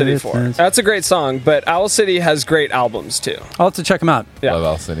Owl City for. difference. That's a great song, but Owl City has great albums too. I'll have to check them out. Yeah. Love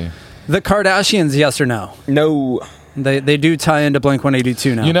Al City. The Kardashians, yes or no? No. They do tie into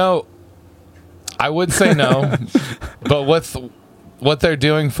Blink-182 now. You know, I would say no, but with what they're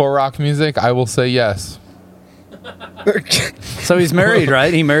doing for rock music, I will say yes. So he's married,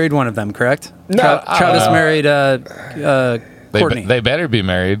 right? He married one of them, correct? No. Travis married Courtney. They better be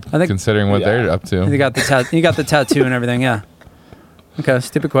married, I think- considering what they're up to. He got the tattoo and everything, yeah. Okay,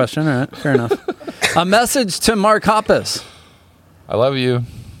 stupid question. All right, fair enough. A message to Mark Hoppus. I love you.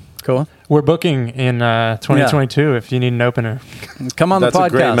 Cool. We're booking in 2022 if you need an opener. Come on That's the podcast. a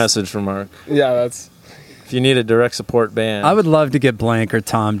great message from Mark. Yeah, that's. If you need a direct support band, I would love to get Blank or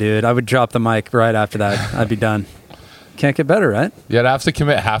Tom, dude. I would drop the mic right after that. I'd be done. Can't get better, right? You'd have to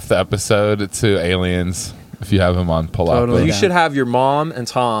commit half the episode to aliens if you have him on pull up. Totally. you Yeah. should have your mom and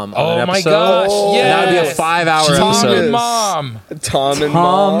Tom on Oh an my episode. gosh! And that would be a Yes. 5-hour Tom episode. and Mom. Tom and Tom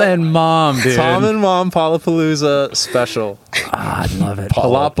Mom. and Mom, dude. Tom and Mom Palapalooza special. I'd love it.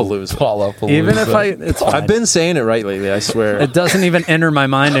 Palapalooza. Palapalooza. Even if it's fine. I've been saying it right lately, I swear. It doesn't even enter my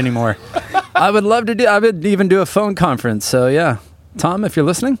mind anymore. I would love to I would even do a phone conference. So yeah, Tom, if you're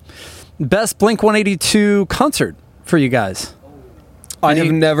listening, best Blink-182 concert for you guys. I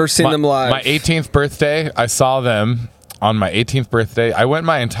have never seen them live. My 18th birthday, I saw them on my 18th birthday. I went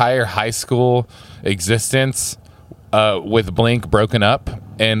my entire high school existence with Blink broken up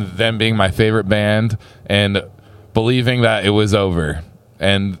and them being my favorite band and believing that it was over.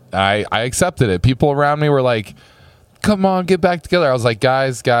 And I accepted it. People around me were like, come on, get back together. I was like,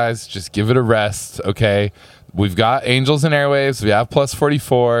 guys, just give it a rest, okay? We've got Angels and Airwaves. We have Plus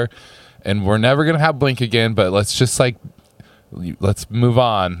 44. And we're never going to have Blink again, but let's just let's move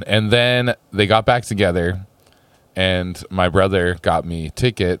on. And then they got back together, and my brother got me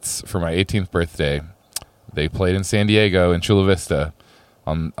tickets for my 18th birthday. They played in San Diego in Chula Vista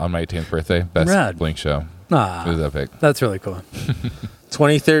on my 18th birthday. Best Rad. Blink show. Ah, It was epic. that's really cool.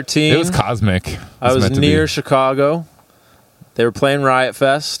 2013. It was cosmic. I was meant to near be. Chicago. They were playing Riot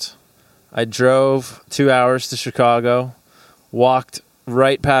Fest. I drove 2 hours to Chicago, walked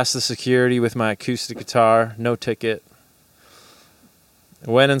right past the security with my acoustic guitar, no ticket.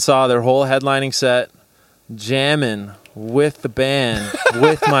 Went and saw their whole headlining set, jamming with the band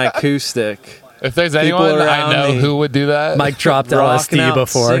with my acoustic. If there's People anyone I around know me. who would do that, Mike dropped Rocking LSD out,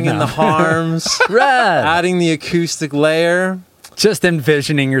 before. singing No. the harms, Rad. adding the acoustic layer. Just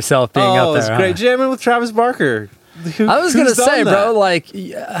envisioning yourself being Oh, up it's there. great, huh? jamming with Travis Barker. I was gonna Who's done say, that? bro, like,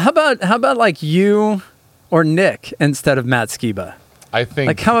 how about like you or Nick instead of Matt Skiba? I think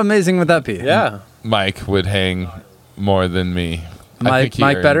Like, how amazing would that be? Yeah. Mike would hang more than me. I think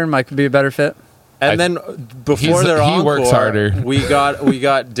Mike he better. earned- Mike would be a better fit. And I- then before He's- their he encore, works harder. we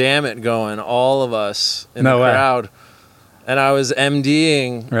got Damn It going, all of us in No the way. crowd. And I was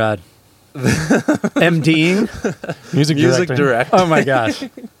MDing Rad. MDing. Music directing. director. Oh my gosh,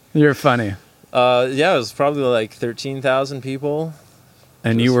 you're funny. Yeah, it was probably like 13,000 people.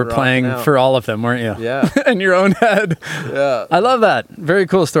 And Just you were rocking playing out. for all of them, weren't you? Yeah, In your own head. yeah. I love that. Very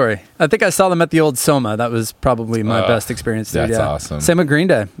cool story. I think I saw them at the old Soma. That was probably my best experience. Dude. that's Yeah. awesome. Same with Green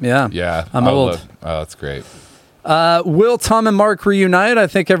Day. Yeah. Yeah, I'm I old. love- oh, that's great. Will Tom and Mark reunite? I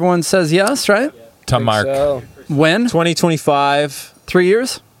think everyone says yes, right? Tom Mark. So, When? 2025. 3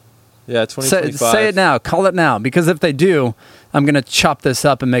 years? Yeah, Say, 2025. say it now. Call it now. Because if they do, I'm going to chop this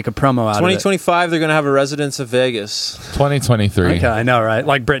up and make a promo out of it. 2025, they're going to have a residence of Vegas. 2023. Okay, I know, right?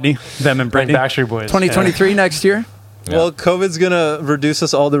 Like Britney, them and Bring Britney. Backstreet Boys. 2023 next year? Yeah. Well, COVID's going to reduce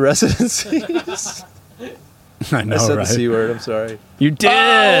us all the residencies. I know, I said right? the C word. I'm sorry. You did.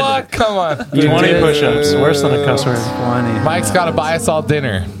 Oh, come on. 20 push-ups. Worse than a cuss word. 20. Mike's got to buy us all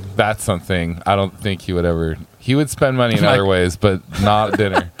dinner. That's something I don't think he would ever. He would spend money in other ways, but not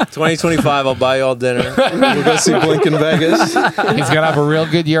dinner. 2025, I'll buy you all dinner. We'll go see Blink in Vegas. He's gonna have a real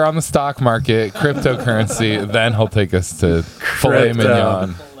good year on the stock market, cryptocurrency. Then he'll take us to filet Crypto.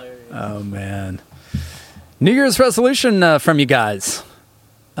 mignon. Oh, man. New Year's resolution from you guys.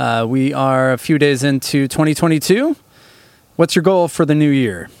 We are a few days into 2022. What's your goal for the new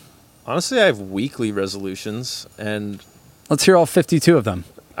year? Honestly, I have weekly resolutions, and Let's hear all 52 of them.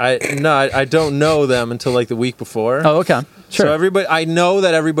 I don't know them until like the week before. Oh, okay. Sure. So I know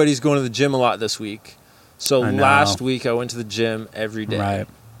that everybody's going to the gym a lot this week. So I know. last week I went to the gym every day. Right.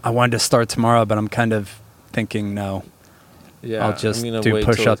 I wanted to start tomorrow, but I'm kind of thinking no. Yeah, I'll just I'm gonna do wait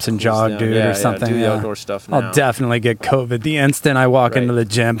till push-ups it and cools jog, down. dude, or something. do the yeah. outdoor stuff now. I'll definitely get COVID the instant I walk Right. into the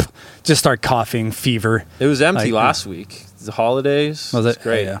gym. Just start coughing, fever. It was empty Like- last week. The holidays. Was It's it?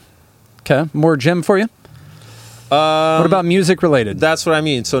 great. Yeah. Okay. More gym for you? What about music related? That's what I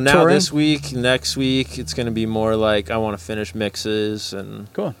mean. So now Touring? this week, next week, it's going to be more like I want to finish mixes and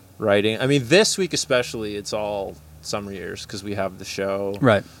Cool. writing. I mean, this week especially, it's all summer years because we have the show.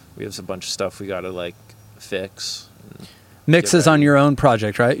 Right. We have a bunch of stuff we got to like fix. Mixes on your own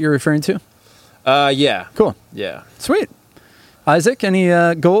project, right? You're referring to? Yeah. Cool. Yeah. Sweet. Isaac, any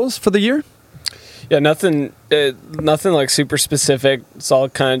goals for the year? Yeah, nothing like super specific. It's all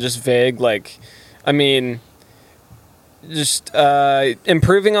kind of just vague. Like, I mean, just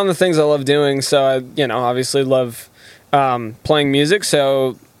improving on the things I love doing. So I, obviously love playing music.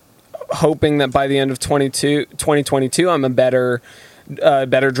 So hoping that by the end of 2022, I'm a better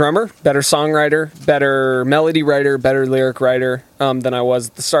drummer, better songwriter, better melody writer, better lyric writer than I was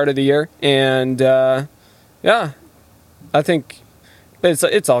at the start of the year. And yeah, I think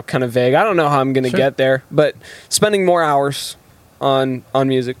it's all kind of vague. I don't know how I'm going to get there, but spending more hours on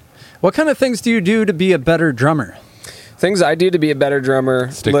music. What kind of things do you do to be a better drummer? Things I do to be a better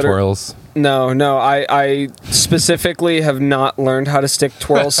drummer. Stick twirls. No. I specifically have not learned how to stick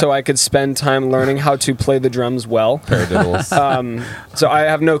twirls so I could spend time learning how to play the drums well. Paradiddles. So I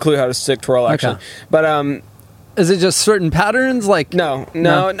have no clue how to stick twirl, actually. Okay. But Is it just certain patterns? Like no.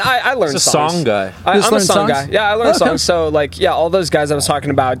 I learned He's a songs. song guy. Just I'm a learn song songs? guy. Yeah, I learned Okay. songs. So, all those guys I was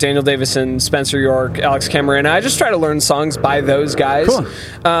talking about, Daniel Davison, Spencer York, Alex Cameron, I just try to learn songs by those guys. Cool.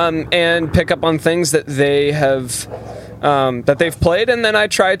 And pick up on things that they have, that they've played. And then I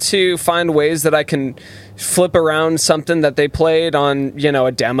try to find ways that I can flip around something that they played on,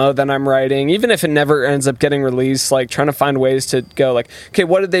 a demo that I'm writing, even if it never ends up getting released, like trying to find ways to go like, okay,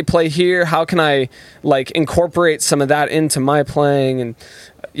 what did they play here? How can I incorporate some of that into my playing? And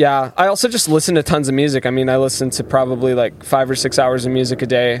yeah, I also just listen to tons of music. I mean, I listen to probably 5 or 6 hours of music a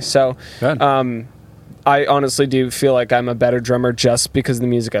day. So, Good. I honestly do feel like I'm a better drummer just because of the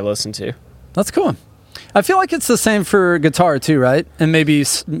music I listen to. That's cool. I feel like it's the same for guitar too, right? And maybe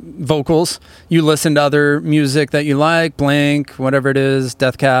vocals. You listen to other music that you like, Blink, whatever it is,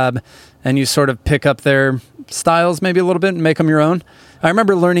 Death Cab, and you sort of pick up their styles maybe a little bit and make them your own. I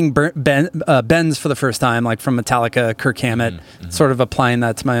remember learning bends for the first time, like from Metallica, Kirk Hammett, sort of applying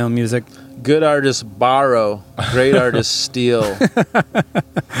that to my own music. Good artists borrow, great artists steal.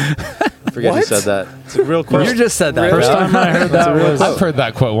 I forget who said that. It's a real quote. You just said that. First bro. time I heard that was I've heard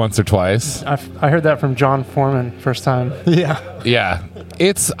that quote once or twice. I heard that from John Foreman first time. Yeah. Yeah.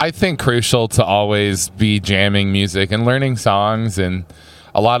 It's, I think, crucial to always be jamming music and learning songs. And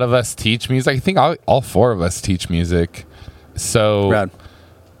a lot of us teach music. I think all four of us teach music. So Rad.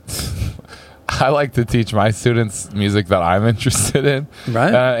 I like to teach my students music that I'm interested in.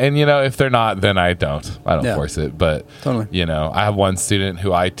 Right. And, if they're not, then I don't. I don't Yeah. force it. But, Totally. I have one student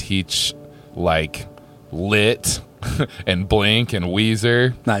who I teach, Lit and Blink and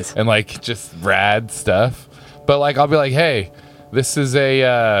Weezer. Nice. And, just rad stuff. But, I'll be like, hey, this is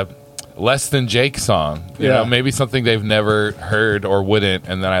a Less Than Jake song. You know, maybe something they've never heard or wouldn't.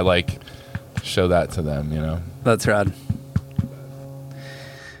 And then I, show that to them, That's rad.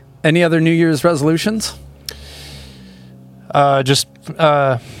 Any other New Year's resolutions? Just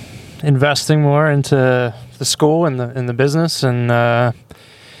investing more into the school and the business. And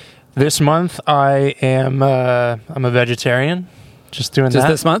this month I am I'm a vegetarian. Just doing Just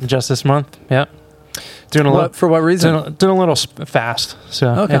that. this month? Just this month. Yeah. Doing a little. For what reason? Doing a little fast. So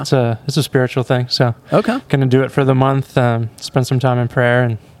Okay. it's a spiritual thing. So Okay. gonna do it for the month. Spend some time in prayer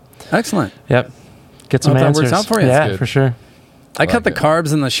and Excellent. get some Hope that answers. works out for you. Yeah, That's good. for sure. I cut the it.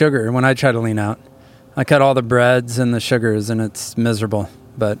 carbs and the sugar when I try to lean out. I cut all the breads and the sugars, and it's miserable,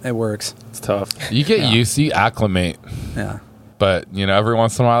 but it works. It's tough. You get used, you acclimate. Yeah. But, every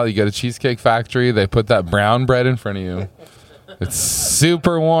once in a while, you go to Cheesecake Factory, they put that brown bread in front of you. It's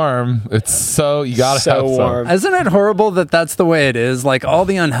super warm. It's so, you gotta So have some. warm. Isn't it horrible that that's the way it is? Like all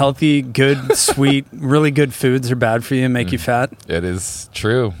the unhealthy, good, sweet, really good foods are bad for you and make you fat. It is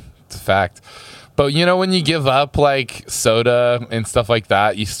true. It's a fact. But when you give up like soda and stuff like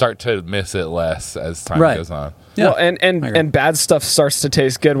that, you start to miss it less as time Right. goes on. Yeah. Well, I agree. and bad stuff starts to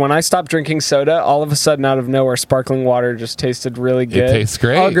taste good. When I stopped drinking soda, all of a sudden, out of nowhere, sparkling water just tasted really good. It tastes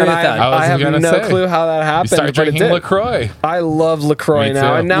great. I'll agree And with that. I have gonna no say. clue how that You happened. start but it drinking did. LaCroix. I love LaCroix Me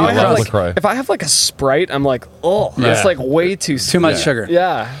now, too. and now You I have love like LaCroix. if I have like a Sprite, I'm like, oh, Yeah. that's like way too sweet. Too much sugar.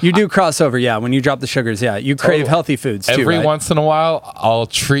 Yeah. You do crossover, yeah. When you drop the sugars, yeah. You crave healthy foods too, Every right? once in a while, I'll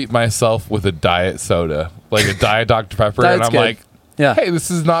treat myself with a diet soda, like a diet Dr. Pepper, and Diet's I'm good. like, Yeah. hey,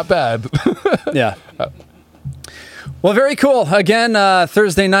 this is not bad. Yeah. Well, very cool. Again,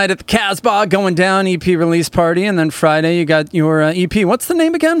 Thursday night at the Casbah going down, EP release party. And then Friday, you got your EP. What's the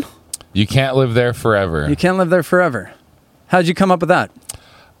name again? You can't live there forever. You Can't Live There Forever. How'd you come up with that?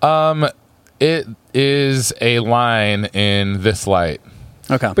 It is a line in This Light.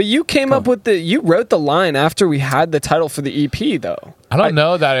 Okay. But you came up with you wrote the line after we had the title for the EP, though. I don't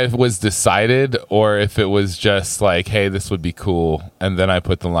know that it was decided or if it was just like, hey, this would be cool. And then I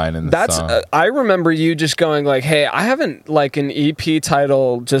put the line in the That's song. I remember you just going like, "Hey, I haven't like an EP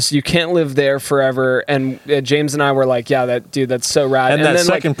title. Just You Can't Live There Forever." And James and I were like, "Yeah, that's so rad." And that then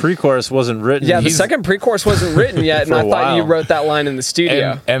second pre-chorus wasn't written. yeah, the he's- second pre-chorus wasn't written yet, and For I a thought you while. wrote that line in the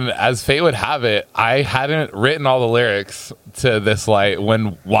studio. And as fate would have it, I hadn't written all the lyrics to This Light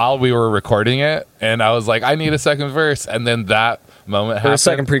while we were recording it. And I was like, I need a second verse. And then that moment Or happened. the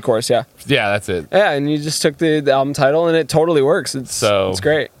second pre-chorus, yeah, Yeah, that's it. yeah, and you just took the album title, and it totally works. It's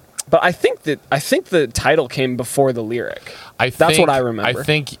great. But I think the title came before the lyric. That's what I remember. I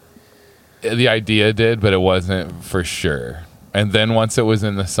think the idea did, but it wasn't for sure. And then once it was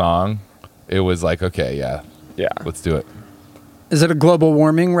in the song, it was like, okay, yeah, Yeah, let's do it. Is it a global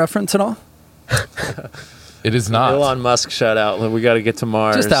warming reference at all? It is not. Elon Musk shout out. We got to get to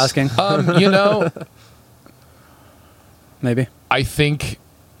Mars. Just asking. Maybe. I think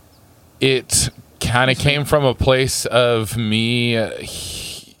it kind of came from a place of me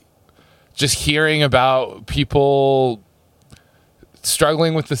just hearing about people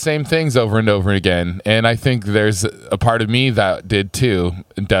struggling with the same things over and over again. And I think there's a part of me that did too,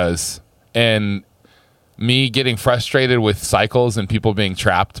 does. And me getting frustrated with cycles and people being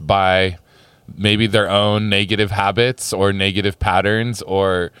trapped by maybe their own negative habits or negative patterns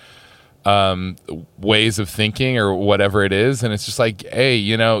or ways of thinking or whatever it is. And it's just like,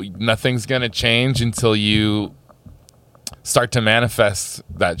 hey, nothing's going to change until you start to manifest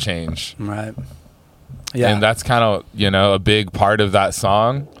that change. Right. Yeah. And that's kind of, a big part of that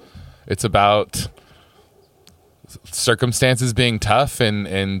song. It's about circumstances being tough and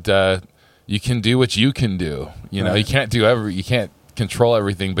you can do what you can do. Right. You can't control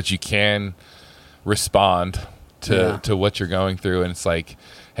everything, but you can respond to what you're going through. And it's like,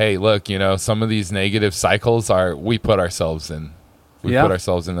 hey, look, some of these negative cycles we put ourselves in. We put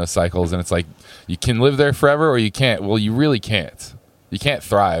ourselves in those cycles, and it's like you can live there forever or you can't. Well, you really can't. You can't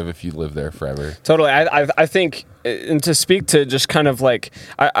thrive if you live there forever. totally. I think, and to speak to just kind of like,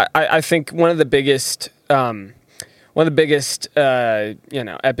 I think one of the biggest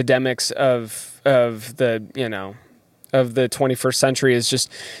epidemics of the of the 21st century is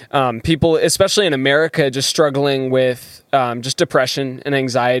just people, especially in America, just struggling with just depression and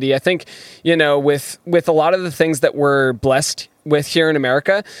anxiety. I think, with a lot of the things that we're blessed with here in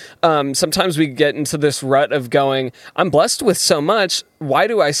America, sometimes we get into this rut of going, I'm blessed with so much. Why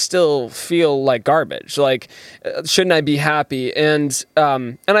do I still feel like garbage? Like, shouldn't I be happy? And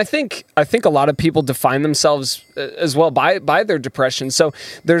I think a lot of people define themselves as well by their depression. So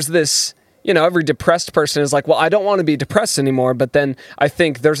there's this, every depressed person is like, well, I don't want to be depressed anymore. But then I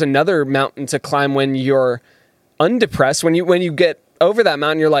think there's another mountain to climb when you're undepressed. When you get over that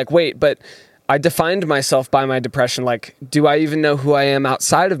mountain, you're like, wait, but I defined myself by my depression. Like, do I even know who I am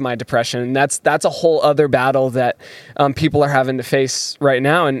outside of my depression? And that's a whole other battle that people are having to face right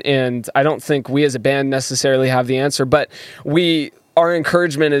now. And I don't think we as a band necessarily have the answer, but our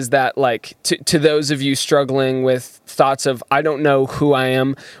encouragement is that, like, to those of you struggling with thoughts of, I don't know who I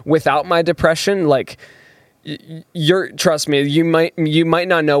am without my depression, like, trust me, you might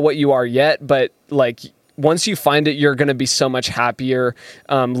not know what you are yet, but like, once you find it, you're going to be so much happier,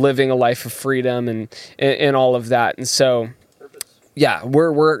 living a life of freedom and all of that. And so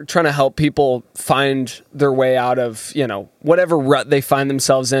we're trying to help people find their way out of, whatever rut they find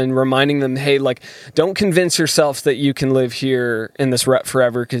themselves in, reminding them, hey, like, don't convince yourself that you can live here in this rut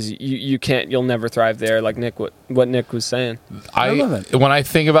forever, because you can't. You'll never thrive there, like what Nick was saying. I love it. When I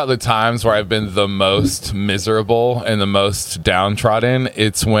think about the times where I've been the most miserable and the most downtrodden,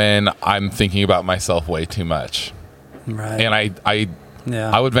 it's when I'm thinking about myself way too much. Right. And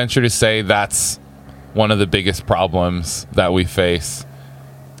I would venture to say that's one of the biggest problems that we face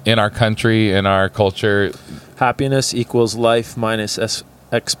in our country, in our culture. Happiness equals life minus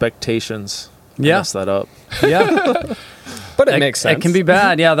expectations. Yeah. I messed that up. Yeah. But it makes sense. It can be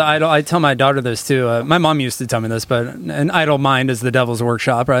bad. Yeah, the idle. I tell my daughter this too. My mom used to tell me this, but an idle mind is the devil's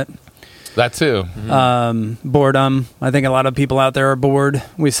workshop, right? That too. Boredom. I think a lot of people out there are bored.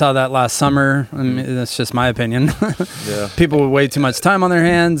 We saw that last summer. I mean, that's just my opinion. Yeah. People with way too much time on their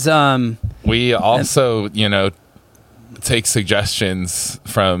hands. We also, take suggestions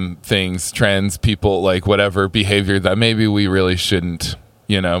from things, trends, people, like whatever behavior that maybe we really shouldn't,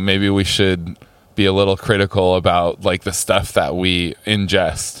 maybe we should be a little critical about, like, the stuff that we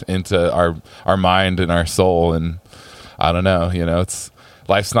ingest into our mind and our soul. And I don't know,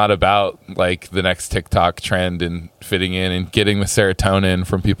 life's not about, like, the next TikTok trend and fitting in and getting the serotonin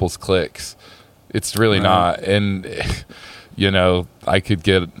from people's clicks. It's really not. And, I could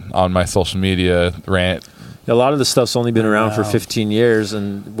get on my social media rant. A lot of the stuff's only been around for 15 years,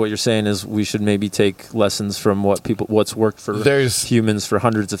 and what you're saying is we should maybe take lessons from what's worked for humans for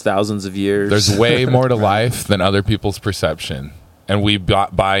hundreds of thousands of years. There's way more to life than other people's perception. And we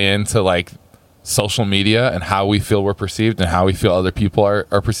buy into, like, social media and how we feel we're perceived and how we feel other people are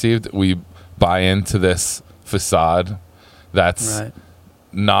perceived. We buy into this facade that's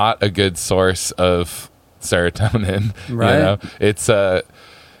not a good source of serotonin. Right.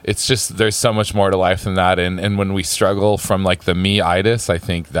 It's just, there's so much more to life than that. And when we struggle from, like, the me-itis, I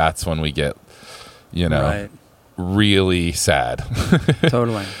think that's when we get, really sad.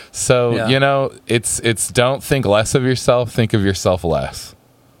 Totally. So, it's don't think less of yourself, think of yourself less.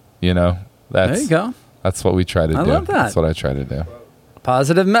 There you go. That's what we try to do. I love that. That's what I try to do.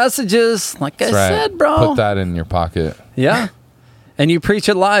 Positive messages, like That's I right. said, bro. Put that in your pocket. Yeah. And you preach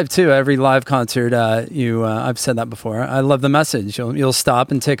it live too. Every live concert, I've said that before. I love the message. You'll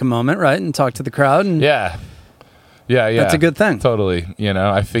stop and take a moment, right, and talk to the crowd. And Yeah. That's a good thing. Totally.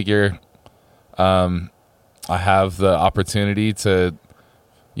 I figure, I have the opportunity to,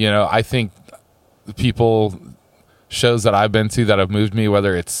 I think shows that I've been to that have moved me,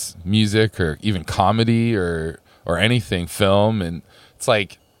 whether it's music or even comedy or anything, film, and it's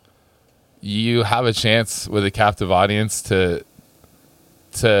like you have a chance with a captive audience to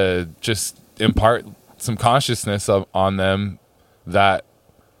just impart some consciousness on them that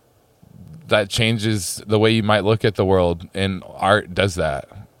changes the way you might look at the world, and art does that.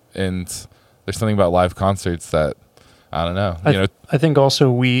 And there's something about live concerts that I don't know. I think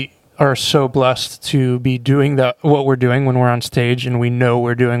also we are so blessed to be doing what we're doing when we're on stage, and we know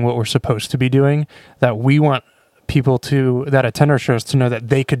we're doing what we're supposed to be doing, that we want people that attend our shows to know that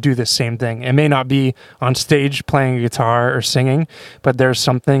they could do the same thing. It may not be on stage playing a guitar or singing, but there's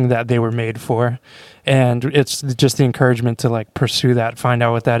something that they were made for. And it's just the encouragement to, like, pursue that, find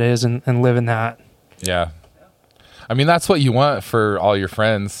out what that is, and live in that. Yeah. I mean, that's what you want for all your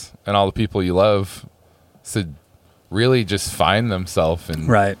friends and all the people you love, to really just find themselves. And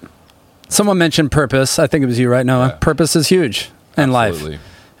Right. Someone mentioned purpose. I think it was you, right, Noah? Yeah. Purpose is huge in Absolutely. life.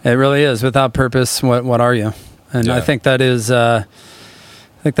 It really is. Without purpose, what are you? And I think that is,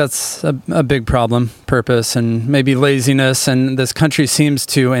 that's a big problem, purpose, and maybe laziness. And this country seems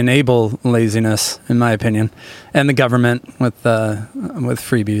to enable laziness, in my opinion, and the government with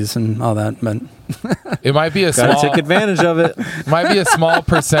freebies and all that. But it might be Gotta take advantage of it. Might be a small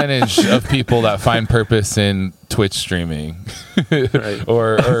percentage of people that find purpose in Twitch streaming,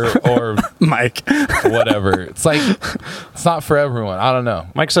 or Mike, whatever. It's like, it's not for everyone. I don't know.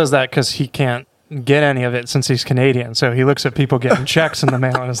 Mike says that because he can't get any of it since he's Canadian. So he looks at people getting checks in the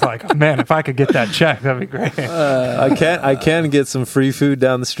mail and is like, man, if I could get that check, that'd be great. I can get some free food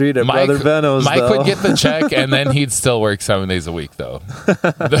down the street at Brother Benno's. Mike though. would get the check, and then he'd still work 7 days a week, though.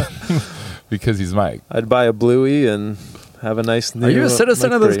 Because he's Mike. I'd buy a Bluey and have a nice new are you a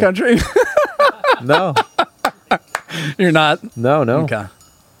citizen of this country? No. You're not? No. Okay.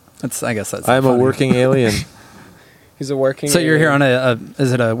 I guess that's I'm funny. a working alien. He's a working. So you're here on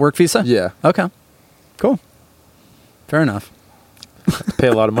is it a work visa? Yeah. Okay. Cool. Fair enough. Pay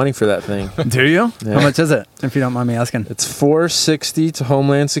a lot of money for that thing. Do you? Yeah. How much is it, if you don't mind me asking? It's $460 to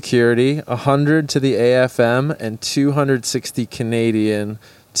Homeland Security, $100 to the AFM, and $260 Canadian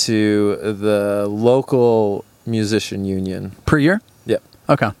to the local musician union. Per year? Yep.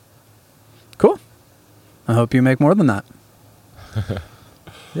 Okay. Cool. I hope you make more than that.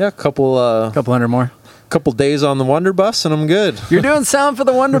 Yeah, a couple hundred more. Couple days on the Wonder Bus, and I'm good. You're doing sound for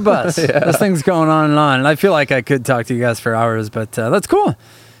the Wonder Bus. This thing's going on and on. And I feel like I could talk to you guys for hours, but that's cool.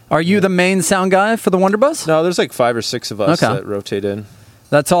 Are you the main sound guy for the Wonder Bus? No, there's like 5 or 6 of us that rotate in.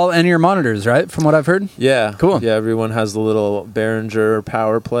 That's all in your monitors, right? From what I've heard? Yeah. Cool. Yeah, everyone has the little Behringer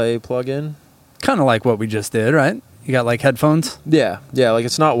Power Play plug-in. Kind of like what we just did, right? You got like headphones? Yeah. Yeah, like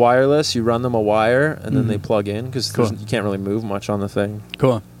it's not wireless. You run them a wire, and then they plug in, because you can't really move much on the thing.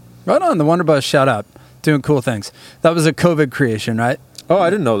 Cool. Right on. The Wonder Bus, shout out. Doing cool things. That was a COVID creation, right? Oh, I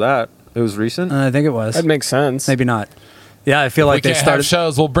didn't know that. It was recent? I think it was. That makes sense. Maybe not. Yeah, I feel like we they can't started have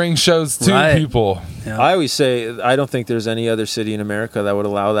shows. We'll bring shows to people. Yeah. I always say I don't think there's any other city in America that would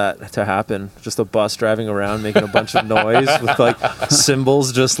allow that to happen. Just a bus driving around making a bunch of noise with like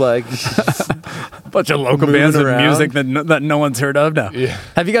cymbals, just like a bunch of local bands with music that no one's heard of now. Yeah.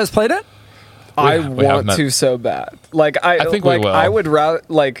 Have you guys played it? I we want have to so bad. Like I think like we will. I would rather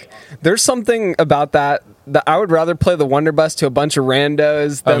like. There's something about that I would rather play the Wonder Bus to a bunch of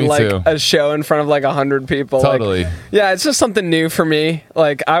randos than me like too. a show in front of like 100 people. Totally. Like, yeah, it's just something new for me.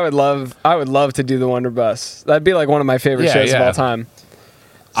 Like I would love to do the Wonder Bus. That'd be like one of my favorite shows of all time.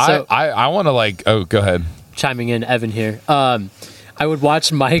 So- I want to like. Oh, go ahead. Chiming in, Evan here. I would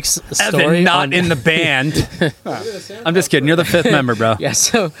watch Mike's story. Evan, not on, in the band. I'm just kidding. You're the 5th member, bro. Yeah,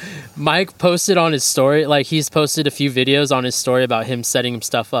 so Mike posted on his story, like he's posted a few videos on his story about him setting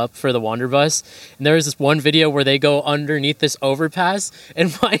stuff up for the Wonder Bus. And there was this one video where they go underneath this overpass,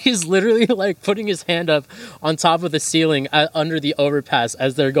 and Mike is literally like putting his hand up on top of the ceiling under the overpass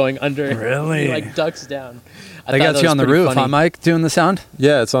as they're going under. Really? He like ducks down. They got you on the roof, huh, Mike, doing the sound?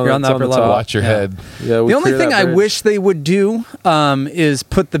 Yeah, it's on, You're on the upper level. Watch your head. Yeah, the only thing I wish they would do is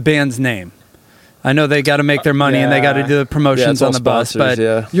put the band's name. I know they got to make their money and they got to do the promotions on the bus, but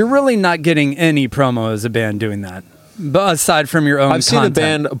you're really not getting any promo as a band doing that. But aside from your own I've seen content. the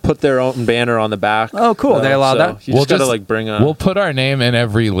band put their own banner on the back. Oh, cool. They allow that? You just got to like bring a... We'll put our name in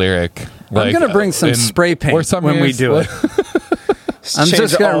every lyric. I'm going to bring some spray paint when we do it. I'm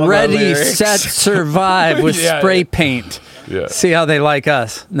just going to ready, set, survive with spray paint. Yeah. See how they like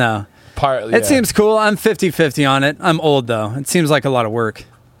us. No. It seems cool. I'm 50-50 on it. I'm old, though. It seems like a lot of work,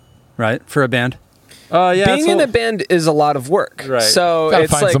 right, for a band? Yeah, being in a band is a lot of work. Right. So Gotta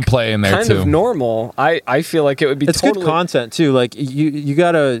it's find like some play in there kind too. of normal. I feel like it would be It's totally good content too. Like you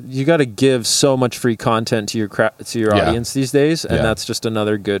gotta give so much free content to your audience these days, and that's just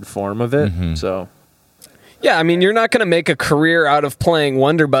another good form of it. So Yeah, I mean, you're not going to make a career out of playing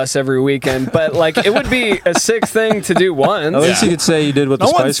Wonder Bus every weekend, but like it would be a sick thing to do once. at least you could say you did what the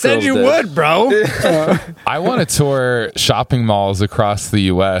Spice Girls did. would, bro. I want to tour shopping malls across the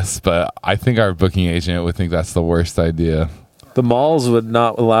U.S., but I think our booking agent would think that's the worst idea. The malls would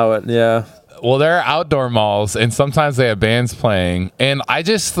not allow it. Yeah. Well, there are outdoor malls, and sometimes they have bands playing. And I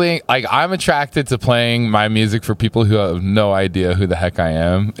just think, like, I'm attracted to playing my music for people who have no idea who the heck I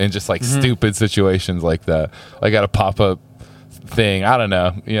am, in just like stupid situations like that. Like at a pop-up thing. I don't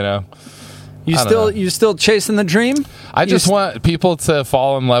know. You know. You still chasing the dream? I just want people to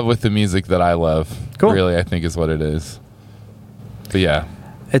fall in love with the music that I love. Cool. Really, I think is what it is. But yeah.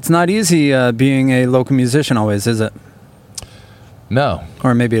 It's not easy being a local musician always, is it? No.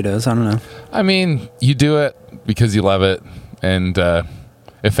 Or maybe it is. I don't know. I mean, you do it because you love it. And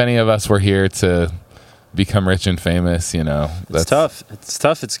if any of us were here to become rich and famous, you know, It's tough. It's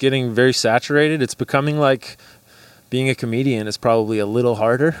tough. It's getting very saturated. It's becoming like being a comedian is probably a little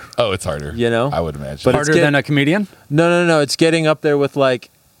harder. Oh, it's harder. You know? I would imagine. But Harder than a comedian? No. It's getting up there with like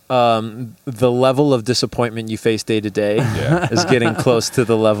the level of disappointment you face day to day is getting close to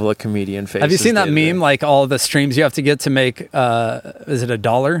the level a comedian faces. Have you seen that day to day. meme? Like all the streams you have to get to make, is it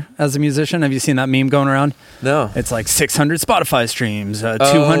 $1 as a musician? Have you seen that meme going around? No. It's like 600 Spotify streams,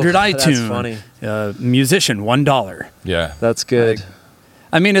 200 iTunes. That's funny. Musician, $1. Yeah. That's good.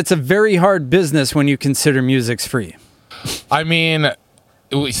 I mean, it's a very hard business when you consider music's free. I mean,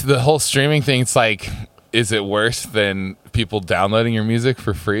 the whole streaming thing, it's like, is it worse than people downloading your music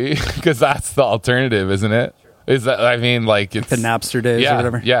for free? Because that's the alternative, isn't it? Is that, I mean, like it's The Napster days or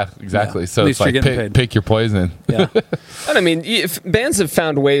whatever. Yeah, exactly. Yeah. So At it's least you're like getting paid. pick your poison. Yeah. And I mean, if bands have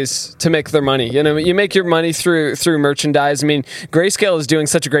found ways to make their money. You know, you make your money through merchandise. I mean, Grayscale is doing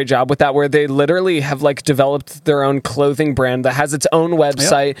such a great job with that, where they literally have like developed their own clothing brand that has its own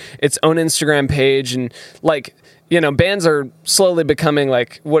website, its own Instagram page, and like bands are slowly becoming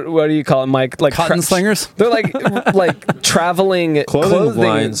like what do you call it, Mike? Like Cotton slingers? They're like traveling Clothing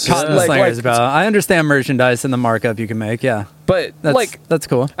lines. Cotton slingers, bro. I understand merchandise and the markup you can make. Yeah, but that's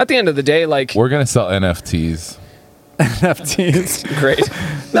cool. At the end of the day, like We're gonna sell NFTs. NFTs. Great.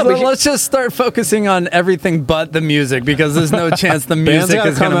 No, but let's just start focusing on everything but the music, because there's no chance the Bands music gotta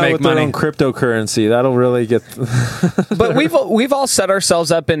is going come to out make with their money. own cryptocurrency. That'll really get. But we've all set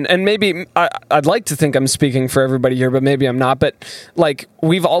ourselves up, and maybe I'd like to think I'm speaking for everybody here, but maybe I'm not. But like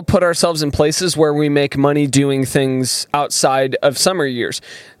we've all put ourselves in places where we make money doing things outside of summer years.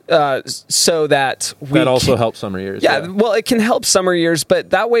 So that that also helps summer years. Yeah, well, it can help summer years,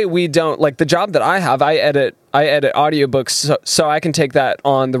 but that way we don't, like the job that I have, I edit audiobooks, so I can take that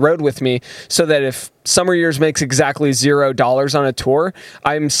on the road with me, so that if summer years makes exactly $0 on a tour,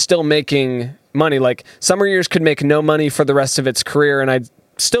 I'm still making money. Like summer years could make no money for the rest of its career, and I'd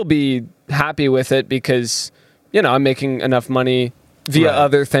still be happy with it because, I'm making enough money via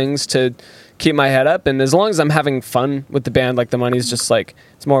other things to keep my head up. And as long as I'm having fun with the band, like the money's just like,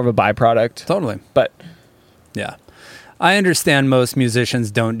 it's more of a byproduct. Totally. But yeah, I understand most musicians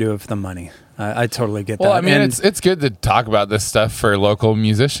don't do it for the money. I totally get that. Well, I mean, And it's good to talk about this stuff for local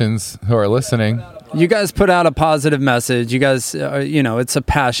musicians who are listening. you guys put out a positive message. You guys, it's a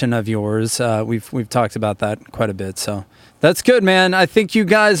passion of yours. We've talked about that quite a bit. So that's good, man. I think you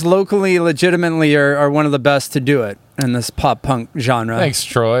guys locally, legitimately are one of the best to do it in this pop punk genre. Thanks,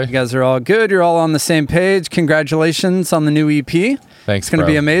 Troy. You guys are all good. You're all on the same page. Congratulations on the new EP. Thanks, It's going to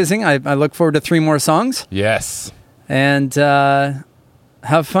be amazing. I look forward to 3 more songs. Yes. And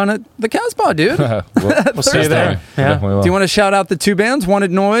have fun at the Casbah, dude. we'll see you there. Yeah. Do you want to shout out the 2 bands,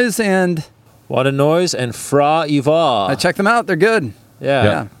 Wanted Noise and... Wanted Noise and Fra Iva. I checked them out. They're good.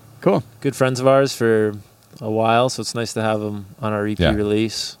 Yeah. Cool. Good friends of ours for a while, so it's nice to have them on our EP Yeah.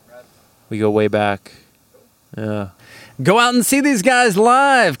 release. We go way back. Yeah. Go out and see these guys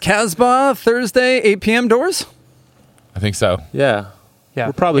live. Casbah, Thursday, 8 p.m. doors. I think so. Yeah. Yeah.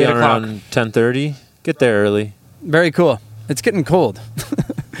 We're probably 8 on o'clock. around 10:30. Get there early. Very cool. It's getting cold.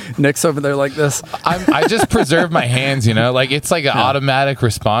 Nick's over there like this. I just preserve my hands, like it's like an automatic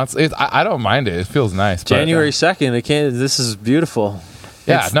response. I don't mind it. It feels nice. but- January 2nd. This is beautiful.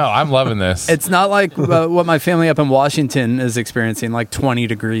 Yeah, no, I'm loving this. It's not like what my family up in Washington is experiencing, like 20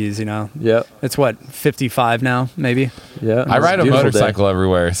 degrees, Yep. It's what, 55 now, maybe? Yeah. I ride a Beautiful motorcycle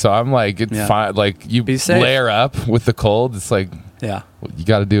everywhere, so I'm like, it's Yeah. fine. Like you Be safe. layer up with the cold. It's like Yeah. you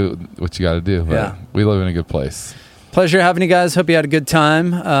got to do what you got to do. But Yeah. we live in a good place. Pleasure having you guys. Hope you had a good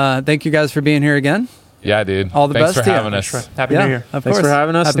time. Thank you guys for being here again. Yeah, dude. All the Thanks best for to you. having us. Happy New Year. Of Thanks course. for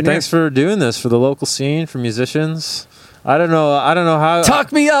having us, Happy and New thanks Year. for doing this for the local scene, for musicians. I don't know how.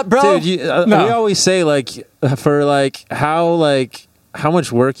 Talk me up, bro. Dude, No. we always say how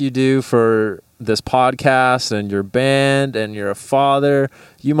much work you do for this podcast and your band, and you're a father.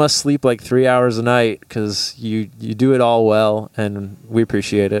 You must sleep like 3 hours a night because you do it all well, and we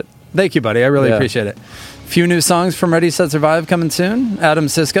appreciate it. Thank you, buddy. I really Yeah. appreciate it. Few new songs from Ready, Set, Survive coming soon. Adam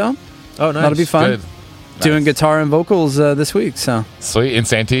Cisco. Oh, nice. That'll be fun. Good. Doing Nice. guitar and vocals this week. So Sweet. In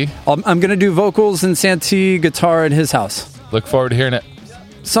Santee. I'm going to do vocals and Santee guitar at his house. Look forward to hearing it.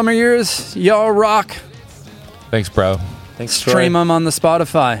 Summer Years, y'all rock. Thanks, bro. Thanks, Troy. Stream them on the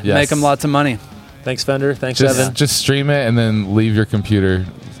Spotify. Yes. Make them lots of money. Thanks, Fender. Thanks, Evan. Just stream it and then leave your computer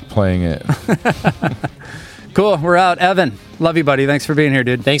playing it. Cool. We're out. Evan, love you, buddy. Thanks for being here,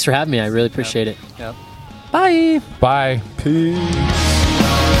 dude. Thanks for having me. I really appreciate it. Bye. Bye.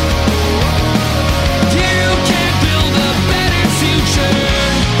 You can build a better future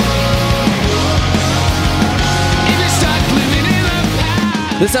if you're stuck living in the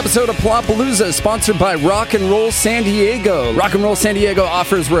past. This episode of Palapalooza is sponsored by Rock and Roll San Diego. Rock and Roll San Diego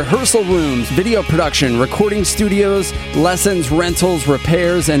offers rehearsal rooms, video production, recording studios, lessons, rentals,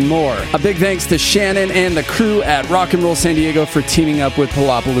 repairs, and more. A big thanks to Shannon and the crew at Rock and Roll San Diego for teaming up with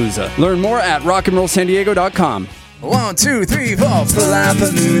Palapalooza. Learn more at rockandrollsandiego.com. 1, 2, 3, 4.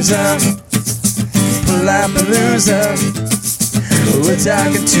 Palapalooza. Palapalooza. We're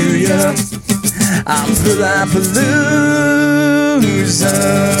talking to you. I'm Palapalooza.